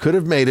 7 and could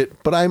have made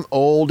it, but I'm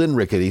old and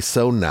rickety,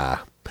 so nah.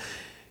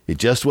 It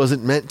just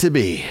wasn't meant to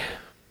be.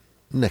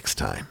 Next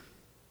time.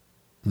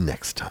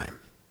 Next time.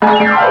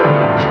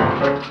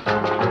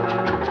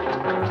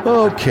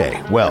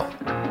 Okay, well,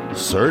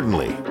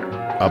 certainly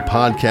a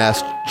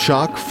podcast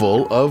chock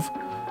full of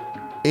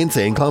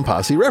Insane Clown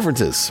Posse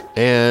references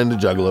and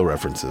Juggalo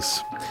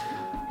references.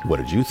 What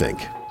did you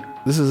think?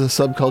 This is a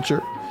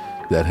subculture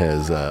that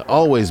has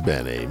always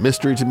been a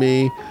mystery to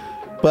me,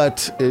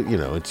 but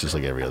it's just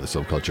like every other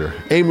subculture.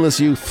 Aimless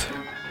youth,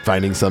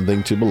 finding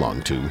something to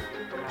belong to.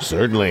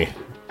 Certainly.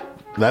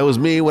 That was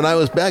me when I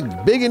was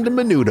big into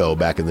Menudo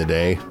back in the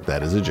day.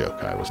 That is a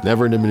joke. I was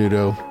never into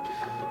Menudo.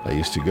 I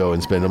used to go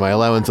and spend my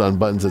allowance on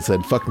buttons that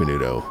said fuck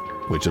Menudo,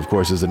 which of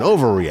course is an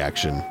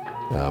overreaction.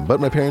 But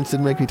my parents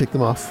didn't make me take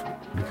them off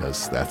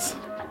because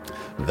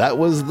that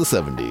was the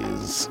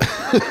 70s.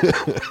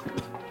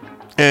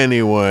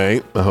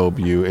 Anyway, I hope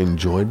you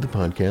enjoyed the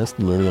podcast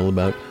and learning all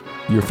about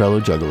your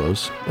fellow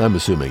Juggalos. I'm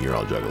assuming you're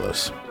all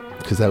Juggalos,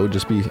 because that would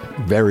just be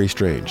very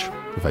strange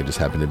if I just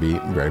happened to be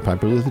very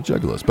popular with the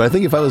Juggalos. But I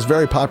think if I was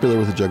very popular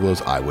with the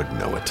Juggalos, I would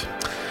know it.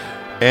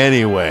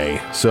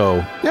 Anyway, so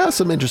yeah,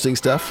 some interesting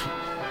stuff.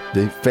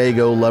 The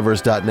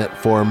FagoLovers.net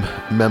forum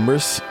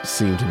members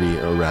seem to be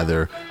a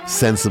rather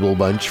sensible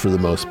bunch for the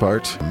most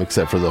part,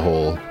 except for the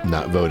whole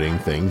not voting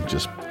thing.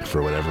 Just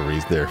for whatever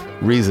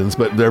reasons,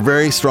 but they're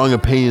very strong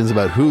opinions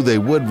about who they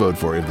would vote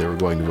for if they were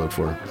going to vote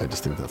for. I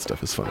just think that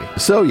stuff is funny.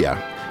 So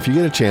yeah, if you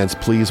get a chance,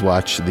 please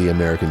watch the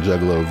American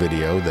Juggalo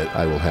video that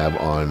I will have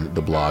on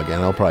the blog,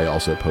 and I'll probably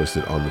also post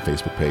it on the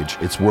Facebook page.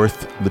 It's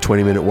worth the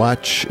 20-minute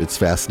watch. It's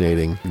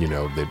fascinating. You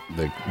know,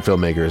 the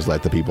filmmakers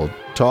let the people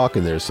talk,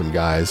 and there's some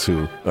guys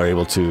who are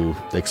able to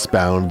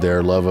expound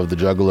their love of the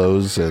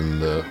Juggalos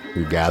and the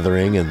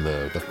gathering and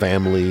the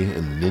family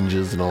and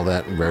ninjas and all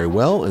that very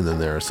well. And then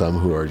there are some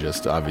who are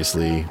just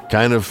obviously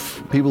kind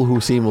of people who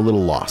seem a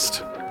little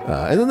lost.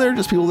 And then there are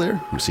just people there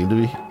who seem to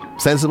be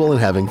sensible and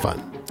having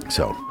fun.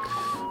 So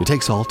it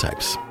takes all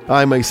types.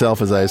 I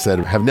myself, as I said,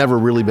 have never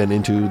really been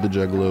into the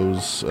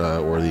Juggalos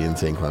or the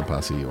Insane Clown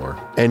Posse or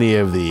any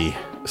of the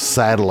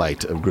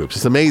satellite of groups.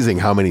 It's amazing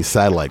how many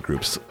satellite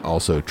groups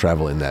also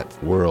travel in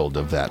that world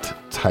of that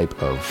type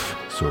of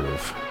sort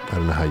of, I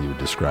don't know how you would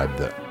describe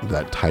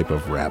that type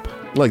of rap,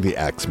 like the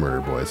Axe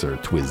Murder Boys or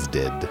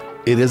Twisted.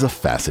 It is a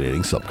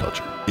fascinating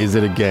subculture. Is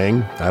it a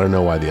gang? I don't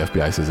know why the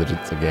FBI says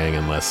it's a gang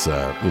unless,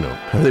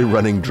 are they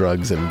running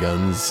drugs and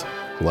guns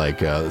like,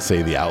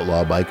 say, the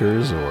Outlaw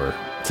Bikers or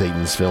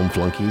Satan's Film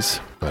Flunkies?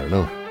 I don't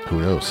know.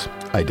 Who knows?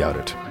 I doubt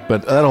it.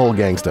 But that whole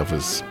gang stuff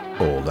is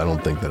old. I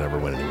don't think that ever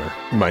went anywhere.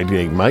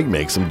 Might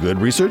make some good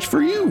research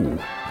for you.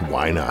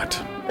 Why not?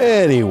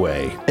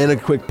 Anyway, and a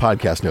quick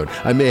podcast note.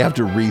 I may have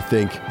to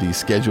rethink the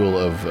schedule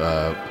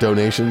of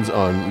donations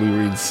on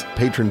Lou Reed's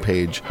patron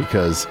page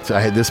because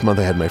this month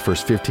I had my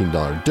first $15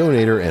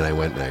 donator, and I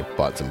went and I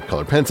bought some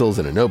colored pencils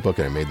and a notebook,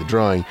 and I made the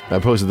drawing. I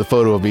posted the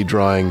photo of me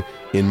drawing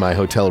in my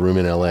hotel room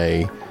in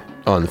LA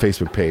on the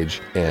Facebook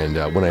page, and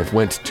when I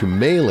went to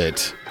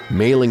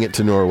mailing it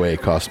to Norway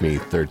cost me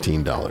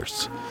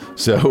 $13.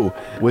 So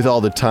with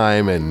all the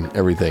time and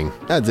everything,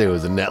 I'd say it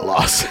was a net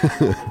loss.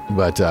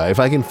 But if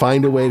I can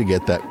find a way to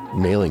get that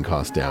mailing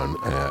cost down,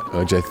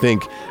 which I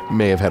think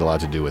may have had a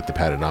lot to do with the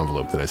padded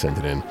envelope that I sent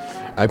it in,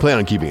 I plan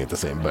on keeping it the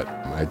same, but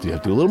I do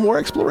have to do a little more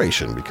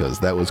exploration because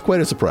that was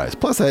quite a surprise.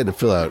 Plus I had to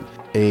fill out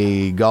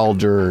a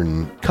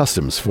Galdern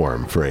customs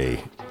form for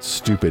a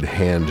stupid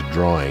hand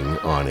drawing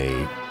on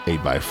a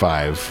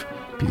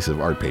 8x5 piece of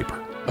art paper.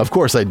 Of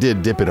course, I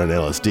did dip it on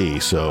LSD,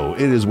 so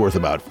it is worth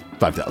about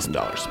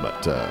 $5,000,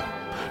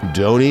 but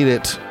don't eat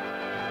it,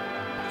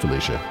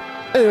 Felicia.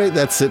 Anyway,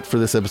 that's it for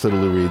this episode of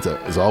Lou Reads.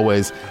 As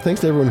always,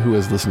 thanks to everyone who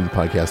has listened to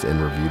the podcast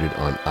and reviewed it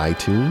on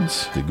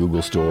iTunes, the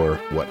Google Store,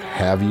 what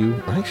have you.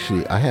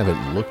 Actually, I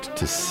haven't looked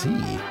to see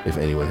if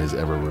anyone has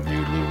ever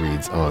reviewed Lou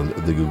Reads on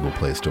the Google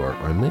Play Store.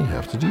 I may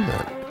have to do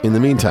that. In the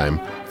meantime,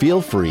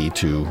 feel free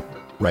to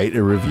write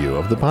a review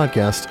of the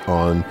podcast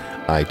on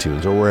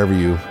iTunes or wherever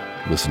you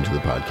listen to the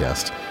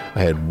podcast.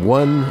 I had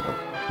one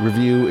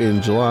review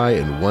in July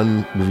and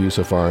one review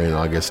so far in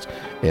August,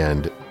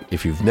 and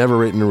if you've never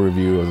written a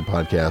review of the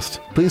podcast,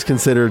 please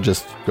consider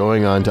just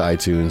going on to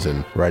iTunes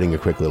and writing a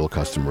quick little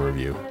customer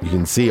review. You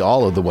can see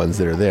all of the ones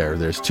that are there.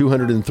 There's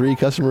 203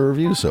 customer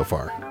reviews so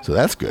far, so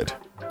that's good.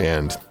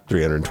 And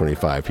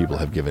 325 people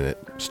have given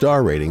it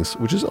star ratings,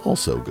 which is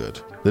also good.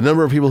 The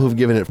number of people who've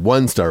given it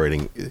 1-star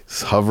rating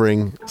is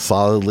hovering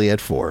solidly at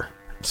 4.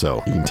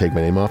 So you can take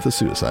my name off the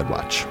suicide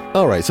watch.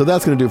 All right, so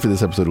that's going to do it for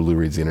this episode of Lou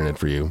Reads the Internet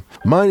for you.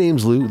 My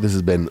name's Lou. This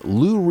has been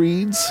Lou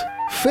Reads,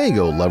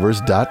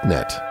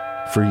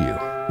 FagoLovers.net for you.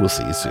 We'll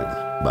see you soon.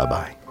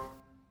 Bye-bye.